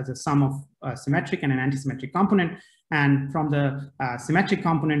as a sum of symmetric and an antisymmetric component. And from the symmetric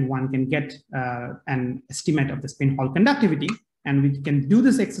component, one can get an estimate of the spin Hall conductivity. And we can do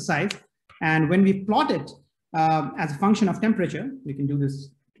this exercise. And when we plot it as a function of temperature, we can do this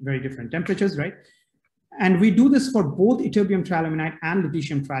at very different temperatures, right? And we do this for both ytterbium trialuminide and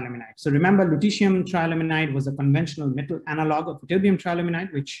lutetium trialuminide. So remember, lutetium trialuminide was a conventional metal analog of ytterbium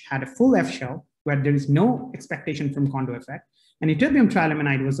trialuminide, which had a full F shell where there is no expectation from Kondo effect. And ytterbium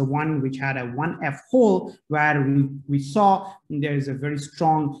trialuminide was the one which had a 1F hole where we saw there is a very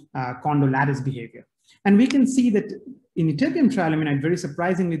strong Kondo lattice behavior. And we can see that in ytterbium trialuminide, very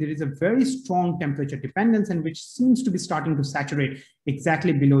surprisingly, there is a very strong temperature dependence, and which seems to be starting to saturate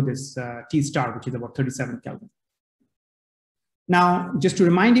exactly below this T star, which is about 37 Kelvin. Now, just to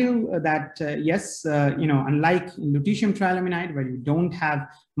remind you that, yes, unlike lutetium trialuminide, where you don't have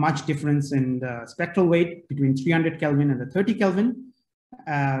much difference in the spectral weight between 300 Kelvin and the 30 Kelvin,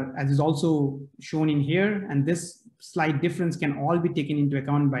 as is also shown in here, and this slight difference can all be taken into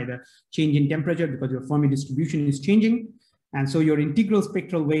account by the change in temperature because your Fermi distribution is changing. And so your integral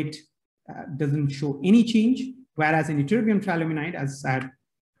spectral weight doesn't show any change, whereas in ytterbium trialuminide, as I had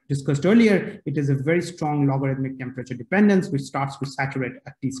discussed earlier, it is a very strong logarithmic temperature dependence, which starts to saturate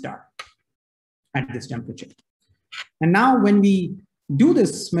at T star at this temperature. And now when we do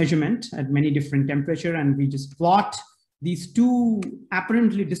this measurement at many different temperature and we just plot these two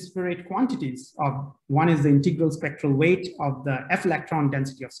apparently disparate quantities of, one is the integral spectral weight of the F electron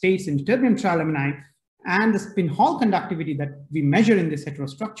density of states in ytterbium trialuminide and the spin Hall conductivity that we measure in this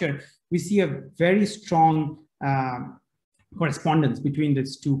heterostructure, we see a very strong correspondence between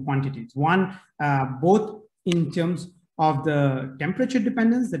these two quantities. One, both in terms of the temperature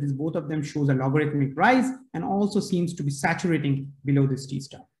dependence, that is, both of them shows a logarithmic rise and also seems to be saturating below this T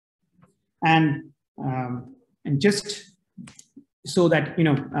star. And just so that,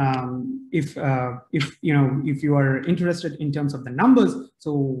 if you are interested in terms of the numbers,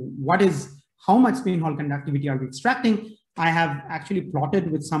 so how much spin Hall conductivity are we extracting? I have actually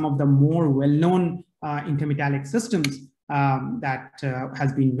plotted with some of the more well-known intermetallic systems that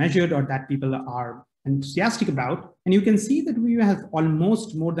has been measured or that people are enthusiastic about. And you can see that we have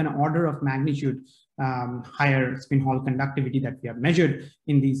almost more than an order of magnitude higher spin Hall conductivity that we have measured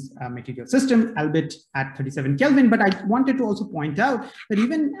in these material system, albeit at 37 Kelvin. But I wanted to also point out that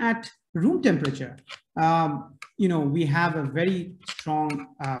even at room temperature, we have a very strong,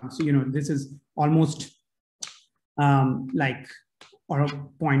 this is almost almost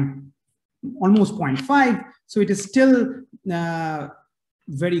 0.5. So it is still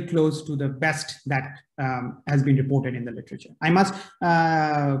very close to the best that has been reported in the literature. I must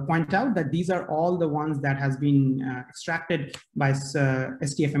point out that these are all the ones that has been extracted by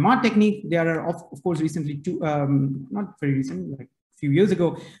STFMR technique. There are, of course, recently two, not very recent, like a few years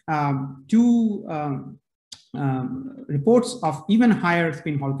ago, two reports of even higher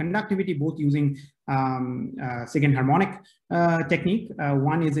spin Hall conductivity, both using second harmonic technique.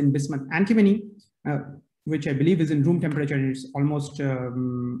 One is in bismuth antimony, which I believe is in room temperature, and it's almost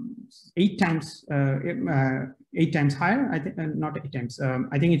 8 times higher. I think not 8 times.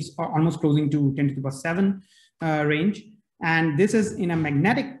 I think it's almost closing to 10 to the power 7 range. And this is in a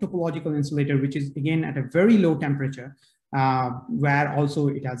magnetic topological insulator, which is again at a very low temperature, where also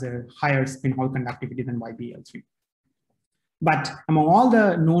it has a higher spin Hall conductivity than YbL3. But among all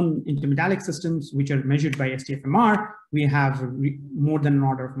the known intermetallic systems which are measured by STFMR, we have more than an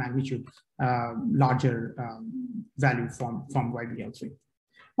order of magnitude larger value from YbL3.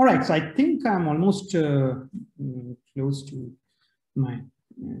 All right, so I think I'm almost close to my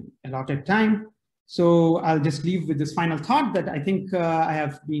allotted time. So I'll just leave with this final thought that I think I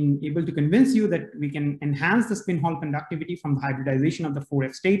have been able to convince you that we can enhance the spin Hall conductivity from the hybridization of the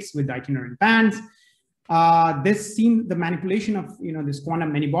 4F states with the itinerant bands. The manipulation of this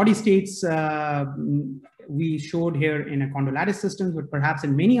quantum many body states we showed here in a Kondo lattice systems, but perhaps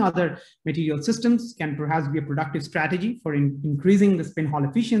in many other material systems can perhaps be a productive strategy for increasing the spin Hall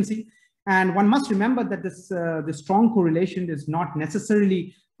efficiency. And one must remember that this strong correlation is not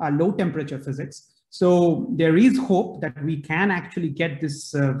necessarily low temperature physics. So there is hope that we can actually get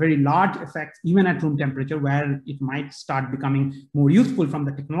this very large effect even at room temperature, where it might start becoming more useful from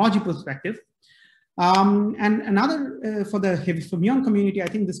the technology perspective. And another, for the heavy fermion community, I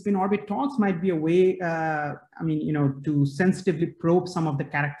think the spin orbit talks might be a way, to sensitively probe some of the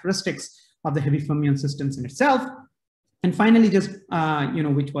characteristics of the heavy fermion systems in itself. And finally, just,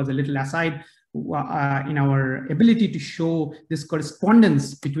 which was a little aside, in our ability to show this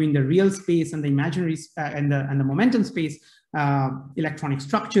correspondence between the real space and the imaginary and the momentum space electronic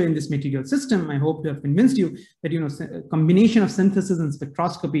structure in this material system. I hope to have convinced you that a combination of synthesis and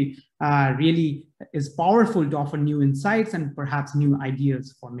spectroscopy really is powerful to offer new insights and perhaps new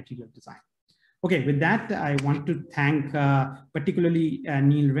ideas for material design. Okay, with that, I want to thank particularly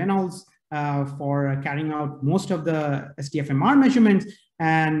Neil Reynolds for carrying out most of the STFMR measurements,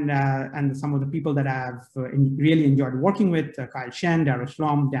 and some of the people that I have really enjoyed working with, Kyle Shen, Darrow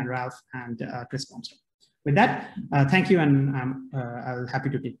Schlom, Dan Ralph, and Chris Bomstrom. With that, thank you, and I'm happy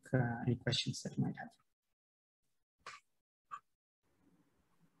to take any questions that you might have.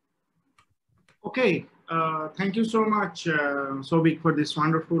 Okay, thank you so much, Souvik, for this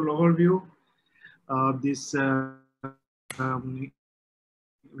wonderful overview of this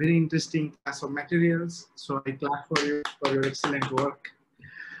very interesting class of materials. So I clap for you for your excellent work.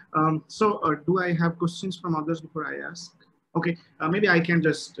 Do I have questions from others before I ask? Okay, maybe I can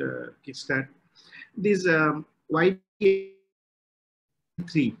just kickstart. This YBL3.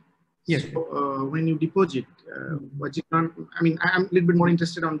 Yes. So, when you deposit, what you done? I mean, I'm a little bit more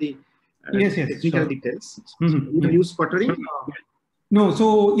interested on the technical details. Mm-hmm. You use sputtering? No,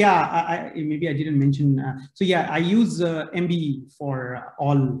 so yeah, maybe I didn't mention. So yeah, I use MBE for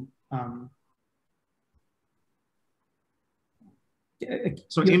all.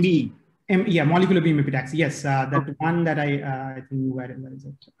 So MBE. Yeah, molecular beam epitaxy. Yes, that okay. One that I think where is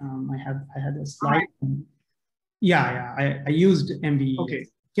it? I had a slide. Yeah, I used MBE. Okay.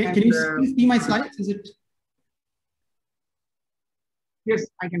 Can you see my slides? Is it? Yes,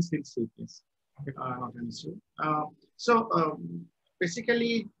 I can still see. Yes. Okay.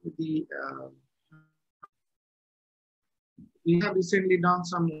 Basically, we have recently done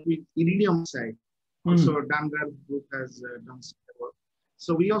some with iridium oxide. Also, Damgar group has done some work.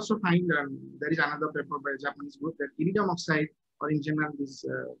 So we also find there is another paper by a Japanese group that iridium oxide, or in general, this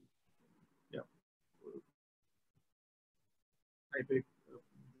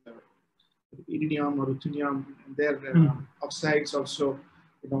iridium or ruthenium, their oxides also,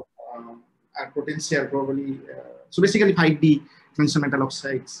 are potential probably. So basically, 5D transition metal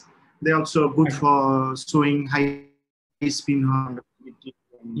oxides. They're also good for showing high spin conductivity.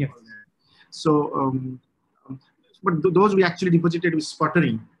 Yes. So, but those we actually deposited with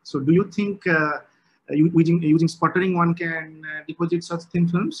sputtering. So, do you think using sputtering one can deposit such thin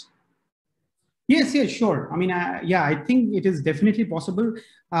films? Yes, sure. I mean, yeah, I think it is definitely possible.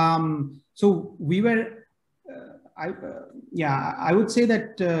 So we were, I would say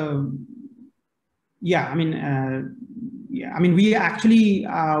that, we actually,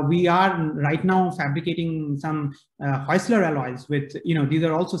 we are right now fabricating some Heusler alloys with, these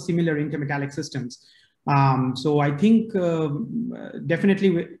are also similar intermetallic systems. So I think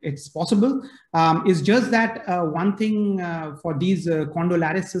definitely it's possible. It's just that one thing for these Kondo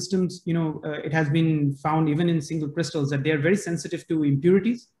lattice systems, it has been found even in single crystals that they are very sensitive to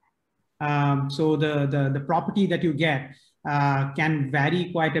impurities. So the property that you get can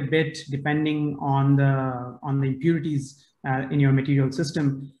vary quite a bit depending on the impurities in your material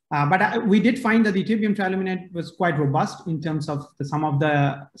system. But we did find that the ytterbium trialuminate was quite robust in terms of some of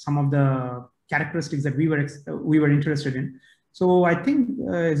the characteristics that we were interested in. So I think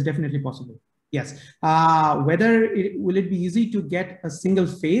it's definitely possible. Yes. Whether will it be easy to get a single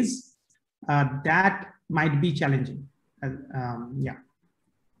phase? That might be challenging. Yeah.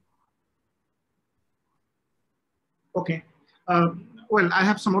 Okay. Well, I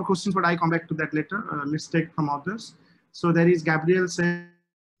have some more questions, but I come back to that later. Let's take from others. So there is Gabriel says,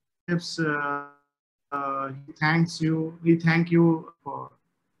 he thank you for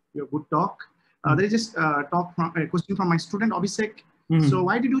your good talk. There is just a question from my student Abhishek. So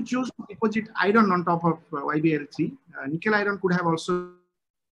why did you choose to deposit iron on top of YBL3? Nickel iron could have also.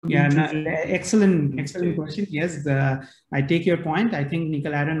 Yeah, excellent question. Yes, I take your point. I think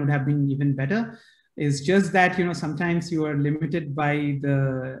nickel iron would have been even better. It's just that, sometimes you are limited by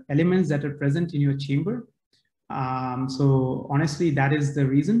the elements that are present in your chamber. So honestly, that is the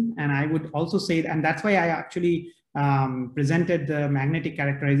reason. And I would also say, and that's why I actually presented the magnetic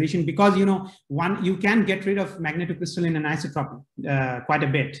characterization, because, you can get rid of magnetocrystalline anisotropy quite a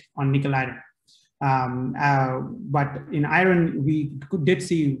bit on nickel iron. But in iron, we did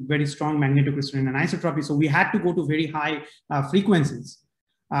see very strong magnetocrystalline anisotropy. So we had to go to very high frequencies.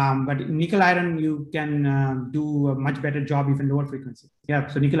 But in nickel iron, you can do a much better job, even lower frequency. Yeah,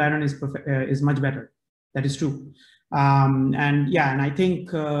 so nickel iron is much better. That is true. And I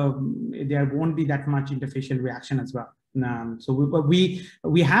think there won't be that much interfacial reaction as well. So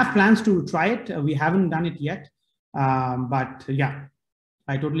we have plans to try it. We haven't done it yet. But yeah,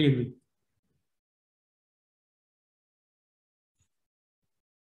 I totally agree.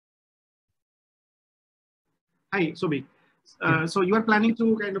 Hi, Souvik. So you are planning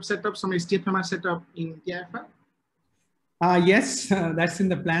to kind of set up some STFMR setup in TIFR? Yes, that's in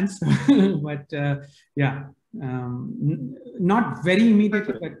the plans, but yeah, not very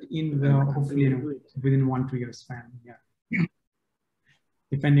immediately, but in hopefully within 1-2 years span. Yeah,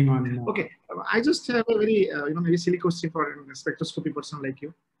 depending on. Okay, I just have a very maybe silly question for a spectroscopy person like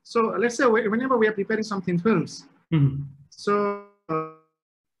you. So let's say whenever we are preparing some thin films, so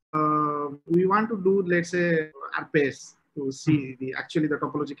we want to do, let's say, RPS to see actually the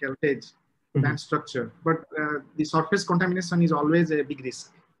topological edge, band structure, but the surface contamination is always a big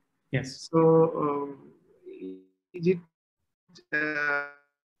risk. Yes. So is it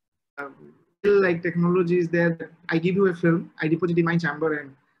like technology is there that I give you a film, I deposit in my chamber,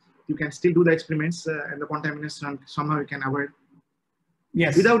 and you can still do the experiments and the contamination somehow you can avoid?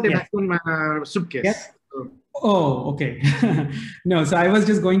 Yes. Without a vacuum suitcase. Yes. Oh, okay. No, so I was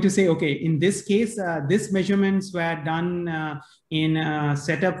just going to say, okay, in this case, these measurements were done in a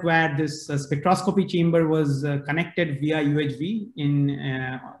setup where this spectroscopy chamber was connected via UHV in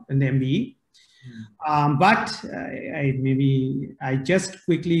the MBE. But I just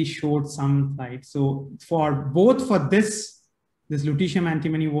quickly showed some slides. So for both for this lutetium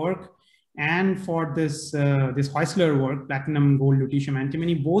antimony work and for this Heusler work, platinum gold lutetium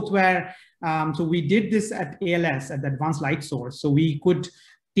antimony, both were so we did this at ALS, at the Advanced Light Source. So we could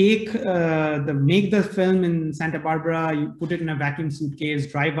take make the film in Santa Barbara, you put it in a vacuum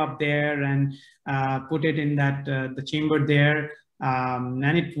suitcase, drive up there, and put it in that the chamber there,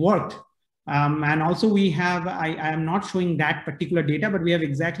 and it worked. And also we have, I am not showing that particular data, but we have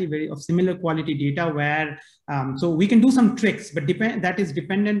exactly very of similar quality data where, so we can do some tricks, but that is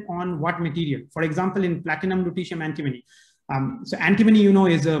dependent on what material. For example, in platinum lutetium antimony. So antimony, you know,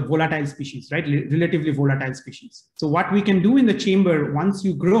 is a volatile species, right? Relatively volatile species. So what we can do in the chamber, once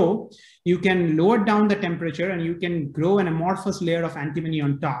you grow, you can lower down the temperature and you can grow an amorphous layer of antimony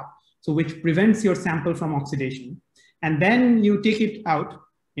on top. So which prevents your sample from oxidation. And then you take it out,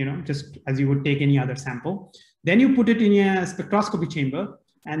 you know, just as you would take any other sample. Then you put it in a spectroscopy chamber,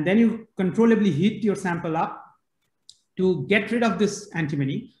 and then you controllably heat your sample up to get rid of this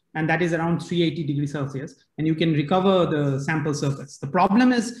antimony, and that is around 380 degrees Celsius, and you can recover the sample surface. The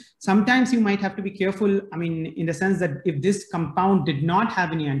problem is sometimes you might have to be careful, I mean, in the sense that if this compound did not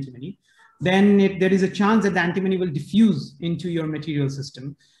have any antimony, then there is a chance that the antimony will diffuse into your material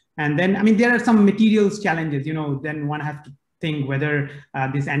system. And then, I mean, there are some materials challenges, you know, then one has to think whether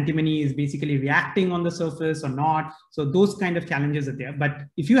this antimony is basically reacting on the surface or not. So those kind of challenges are there. But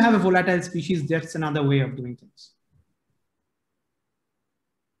if you have a volatile species, that's another way of doing things.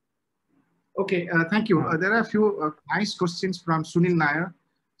 Okay, thank you. There are a few nice questions from Sunil Nair.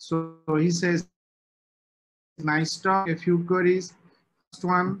 So he says, nice talk, a few queries. First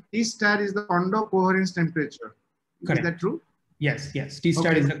one, T-star is the Kondo coherence temperature. Correct. Is that true? Yes, yes.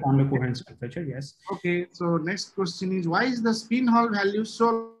 T-star is the Kondo coherence temperature, yes. Okay, so next question is, why is the spin Hall value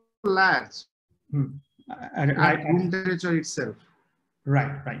so large at room temperature itself?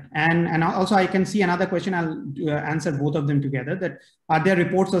 Right, right. And also I can see another question, I'll answer both of them together, that are there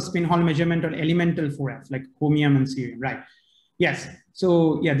reports of spin Hall measurement on elemental 4F, like chromium and cerium, right? Yes,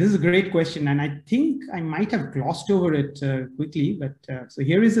 so yeah, this is a great question. And I think I might have glossed over it quickly, but so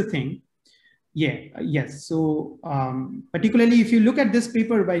here is the thing. Yeah, yes. So particularly if you look at this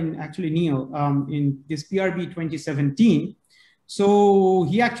paper by actually Neil in this PRB 2017, so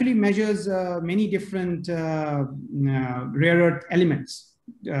he actually measures many different rare earth elements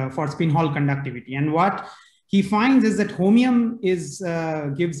for spin Hall conductivity. And what he finds is that chromium gives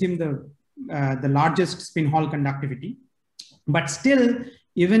him the largest spin Hall conductivity. But still,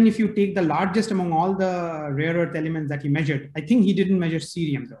 even if you take the largest among all the rare earth elements that he measured, I think he didn't measure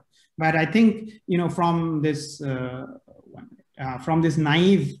cerium though. But I think, you know, from this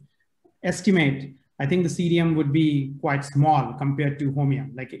naive estimate, I think the cerium would be quite small compared to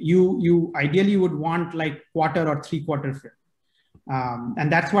chromium. Like you ideally would want like quarter or 3/4 fill.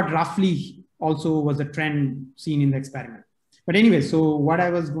 And that's what roughly also was a trend seen in the experiment. But anyway, so what I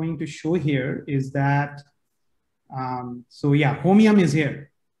was going to show here is that, so yeah, chromium is here.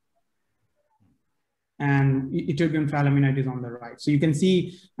 And ytterbium trialuminide is on the right. So you can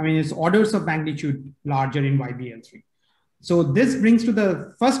see, I mean, it's orders of magnitude larger in YBL3. So this brings to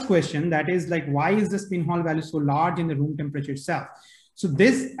the first question, that is like, why is the spin Hall value so large in the room temperature itself? So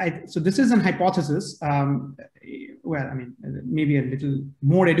this is an hypothesis. Well, I mean, maybe a little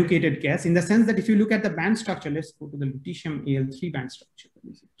more educated guess in the sense that if you look at the band structure, let's go to the lutetium Al3 band structure.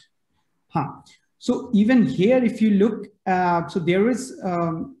 What is it? So even here, if you look, so there is,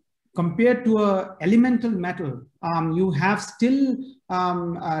 compared to a elemental metal, you have still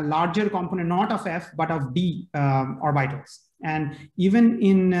a larger component, not of F, but of D orbitals. And even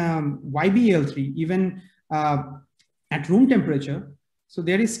in YbAl3, even at room temperature, so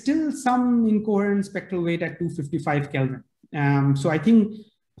there is still some incoherent spectral weight at 255 Kelvin. So I think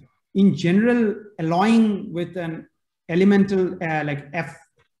in general, alloying with an elemental like F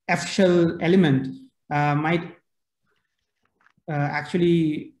shell element might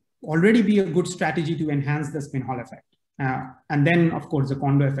actually already be a good strategy to enhance the spin Hall effect. And then, of course, the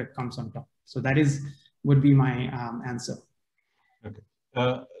Kondo effect comes on top. So that would be my answer. Okay.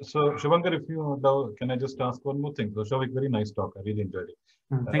 So Shubhankar, if you allow, can I just ask one more thing? So Souvik, very nice talk. I really enjoyed it.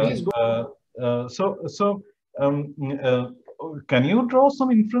 Thank you. Can you draw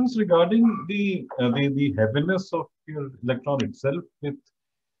some inference regarding the heaviness of your electron itself with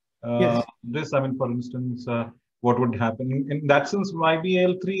Yes. this? I mean, for instance, what would happen in that sense?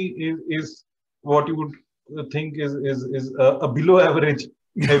 YbAl3 is what you would think is a below average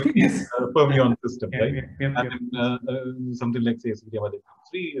heavy Yes. fermion system, right? Yep. And something like say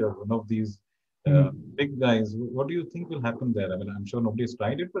SVD3 or one of these big guys. What do you think will happen there? I mean, I'm sure nobody's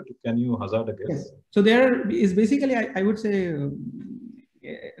tried it, but can you hazard a guess? Yes. So there is basically, I would say,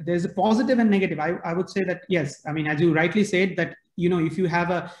 there's a positive and negative. I would say that, yes, I mean, as you rightly said, that, you know, if you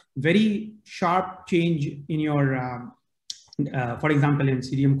have a very sharp change in your, for example, in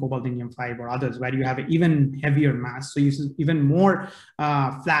cerium, cobalt, indium 5 or others, where you have an even heavier mass, so you see even more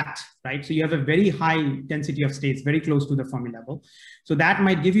flat, right? So you have a very high density of states, very close to the Fermi level. So that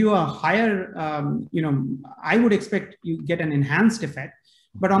might give you a higher, you know, I would expect you get an enhanced effect.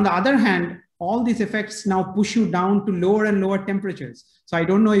 But on the other hand, all these effects now push you down to lower and lower temperatures. So I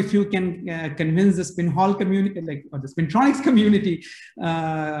don't know if you can convince the spin Hall community, like, or the spintronics community,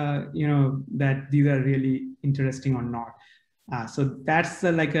 you know, that these are really interesting or not. So that's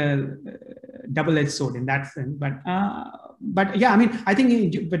like a double-edged sword in that sense. But yeah, I mean, I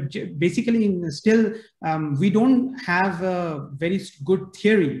think, but basically, still, we don't have a very good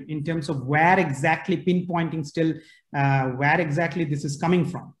theory in terms of where exactly pinpointing still, where exactly this is coming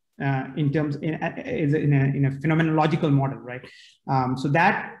from. In terms in a phenomenological model, right? So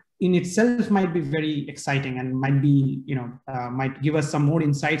that in itself might be very exciting and might be, you know, might give us some more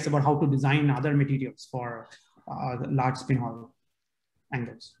insights about how to design other materials for the large spin Hall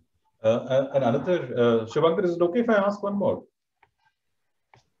angles. And another, Shubhankar, is it okay if I ask one more?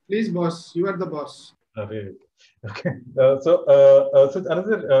 Please, boss, you are the boss. Okay. So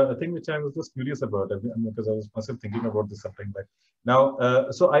another thing which I was just curious about, because I was myself thinking about this something back. Now,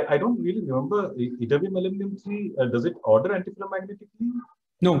 so I don't really remember, ytterbium aluminum 3, does it order antiferromagnetically?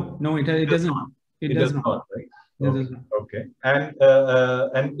 No, it doesn't. It does not, right? Okay. Okay.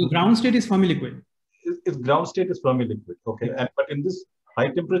 And the ground state is Fermi liquid. Its ground state is Fermi liquid. Okay. Yeah. But in this high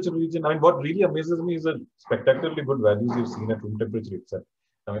temperature region, I mean, what really amazes me is the spectacularly good values you've seen at room temperature itself.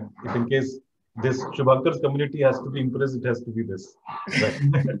 I mean, if in case this Shubhankar's community has to be impressed, it has to be this. Right?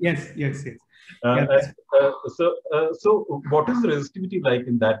 Yes. So what is the resistivity like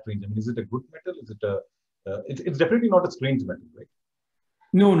in that range? I mean, is it a good metal? Is it a? It's definitely not a strange metal, right?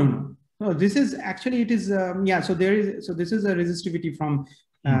 No. This is actually, it is. Yeah. So there is. So this is a resistivity from.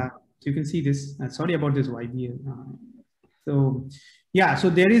 So you can see this. Sorry about this YBL. So yeah, so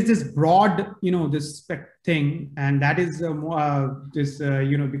there is this broad, you know, this spec thing, and that is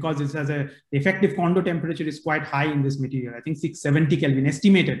you know, because it has the effective Kondo temperature is quite high in this material. I think 670 Kelvin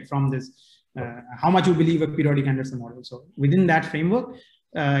estimated from this, how much you believe a periodic Anderson model. So within that framework,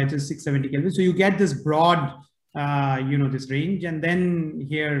 it is 670 Kelvin. So you get this broad, you know, this range, and then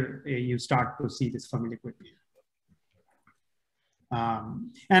here you start to see this Fermi liquid.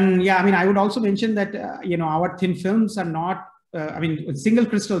 And yeah, I mean, I would also mention that, you know, our thin films are not, I mean, with single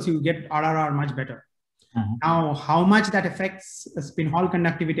crystals, you get RRR much better. Now, how much that affects spin Hall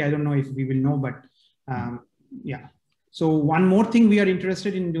conductivity, I don't know if we will know, but yeah. So one more thing we are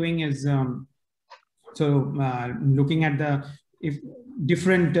interested in doing is, looking at the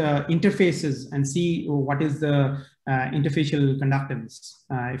different interfaces and see what is the interfacial conductance,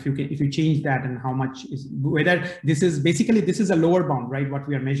 if you change that, and how much is, whether this is basically, this is a lower bound, right, what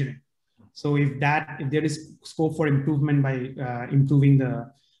we are measuring. So if there is scope for improvement by improving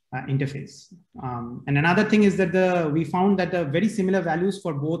the interface. And another thing is that we found that the very similar values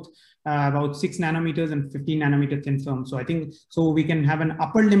for both about 6 nanometers and 15 nanometer thin film. So I think, so we can have an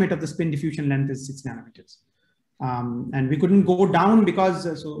upper limit of the spin diffusion length is 6 nanometers. And we couldn't go down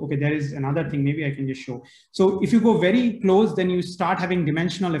because, okay, there is another thing, maybe I can just show. So if you go very close, then you start having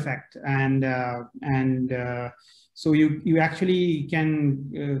dimensional effect, and so you actually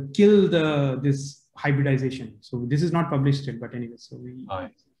can kill this hybridization. So this is not published yet, but anyway, so we.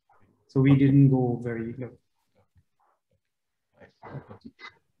 So we didn't go very low.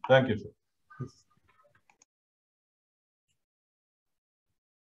 Thank you, sir.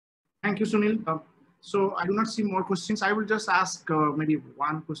 Thank you, Sunil. So I do not see more questions. I will just ask maybe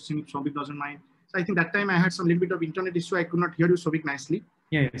one question if Souvik doesn't mind. So I think that time I had some little bit of internet issue. I could not hear you, Souvik, nicely.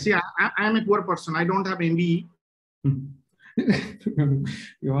 Yeah. See, I am a poor person. I don't have MBE.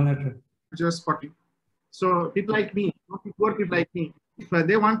 You all have to. Just spotting. So people like me, poor people like me, if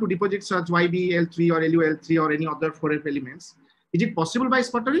they want to deposit such YBL3 or LUL3 or any other 4F elements, is it possible by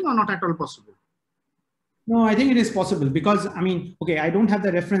sputtering or not at all possible? No, I think it is possible because, I mean, okay, I don't have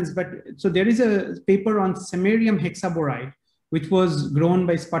the reference, but so there is a paper on samarium hexaboride, which was grown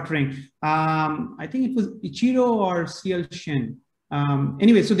by sputtering. I think it was Ichiro or CL Shen.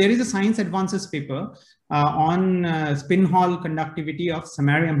 Anyway, so there is a Science Advances paper on spin Hall conductivity of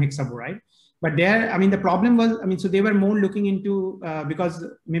samarium hexaboride. But there, I mean, the problem was, I mean, so they were more looking into, because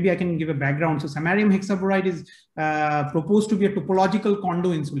maybe I can give a background. So samarium hexaboride is proposed to be a topological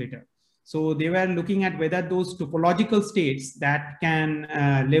condo insulator. So they were looking at whether those topological states that can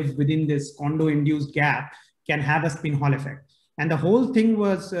live within this condo-induced gap can have a spin Hall effect. And the whole thing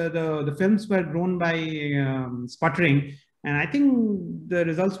was the films were grown by sputtering, and I think the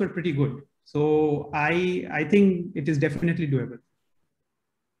results were pretty good. So I think it is definitely doable.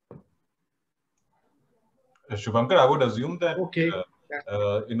 Shubhankar, I would assume that okay.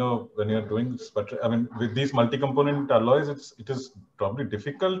 You know, when you're doing sputtering, I mean, with these multi-component alloys, it is probably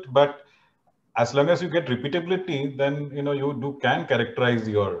difficult, but as long as you get repeatability, then you can characterize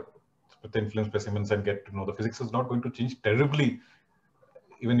your thin film specimens and get to know the physics is not going to change terribly,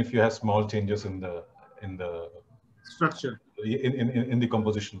 even if you have small changes in the structure, in the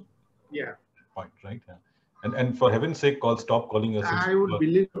composition. Yeah. Point, right? Yeah. And for heaven's sake, stop calling us. I would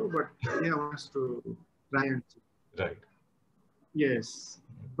believe so, but yeah, wants to try and see. Right. Yes.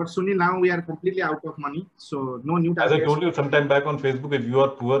 But Sunil, now we are completely out of money, so no new targets. As I told you sometime back on Facebook, if you are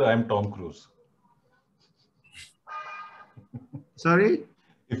poor, I am Tom Cruise. Sorry?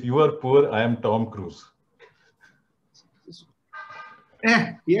 If you are poor, I am Tom Cruise.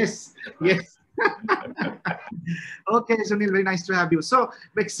 Yes. Okay, Sunil, very nice to have you. So,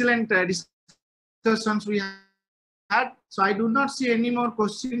 excellent discussions we had. So, I do not see any more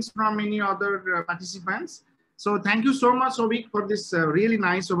questions from any other participants. So, thank you so much, Souvik, for this really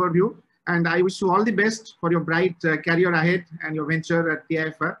nice overview. And I wish you all the best for your bright career ahead and your venture at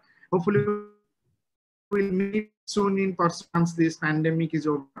TIFR. Hopefully, we'll meet soon in person once this pandemic is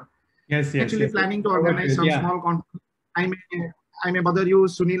over. Yes. Actually, planning to organize some small conference. I may bother you,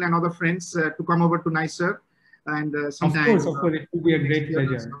 Sunil, and other friends to come over to NICER. And sometime. Of course, it would be a great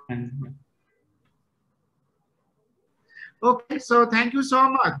pleasure. Okay, so thank you so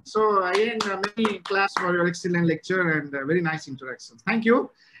much. So again, many class for your excellent lecture and very nice interactions. Thank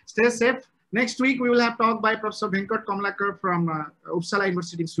you. Stay safe. Next week, we will have talk by Professor Venkat Komlakar from Uppsala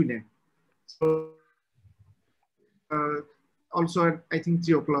University in Sweden. So also at, I think,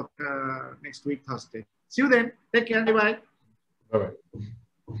 3 o'clock next week, Thursday. See you then. Take care. Bye-bye. Bye-bye.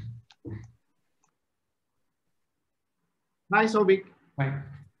 Bye, Souvik. Bye.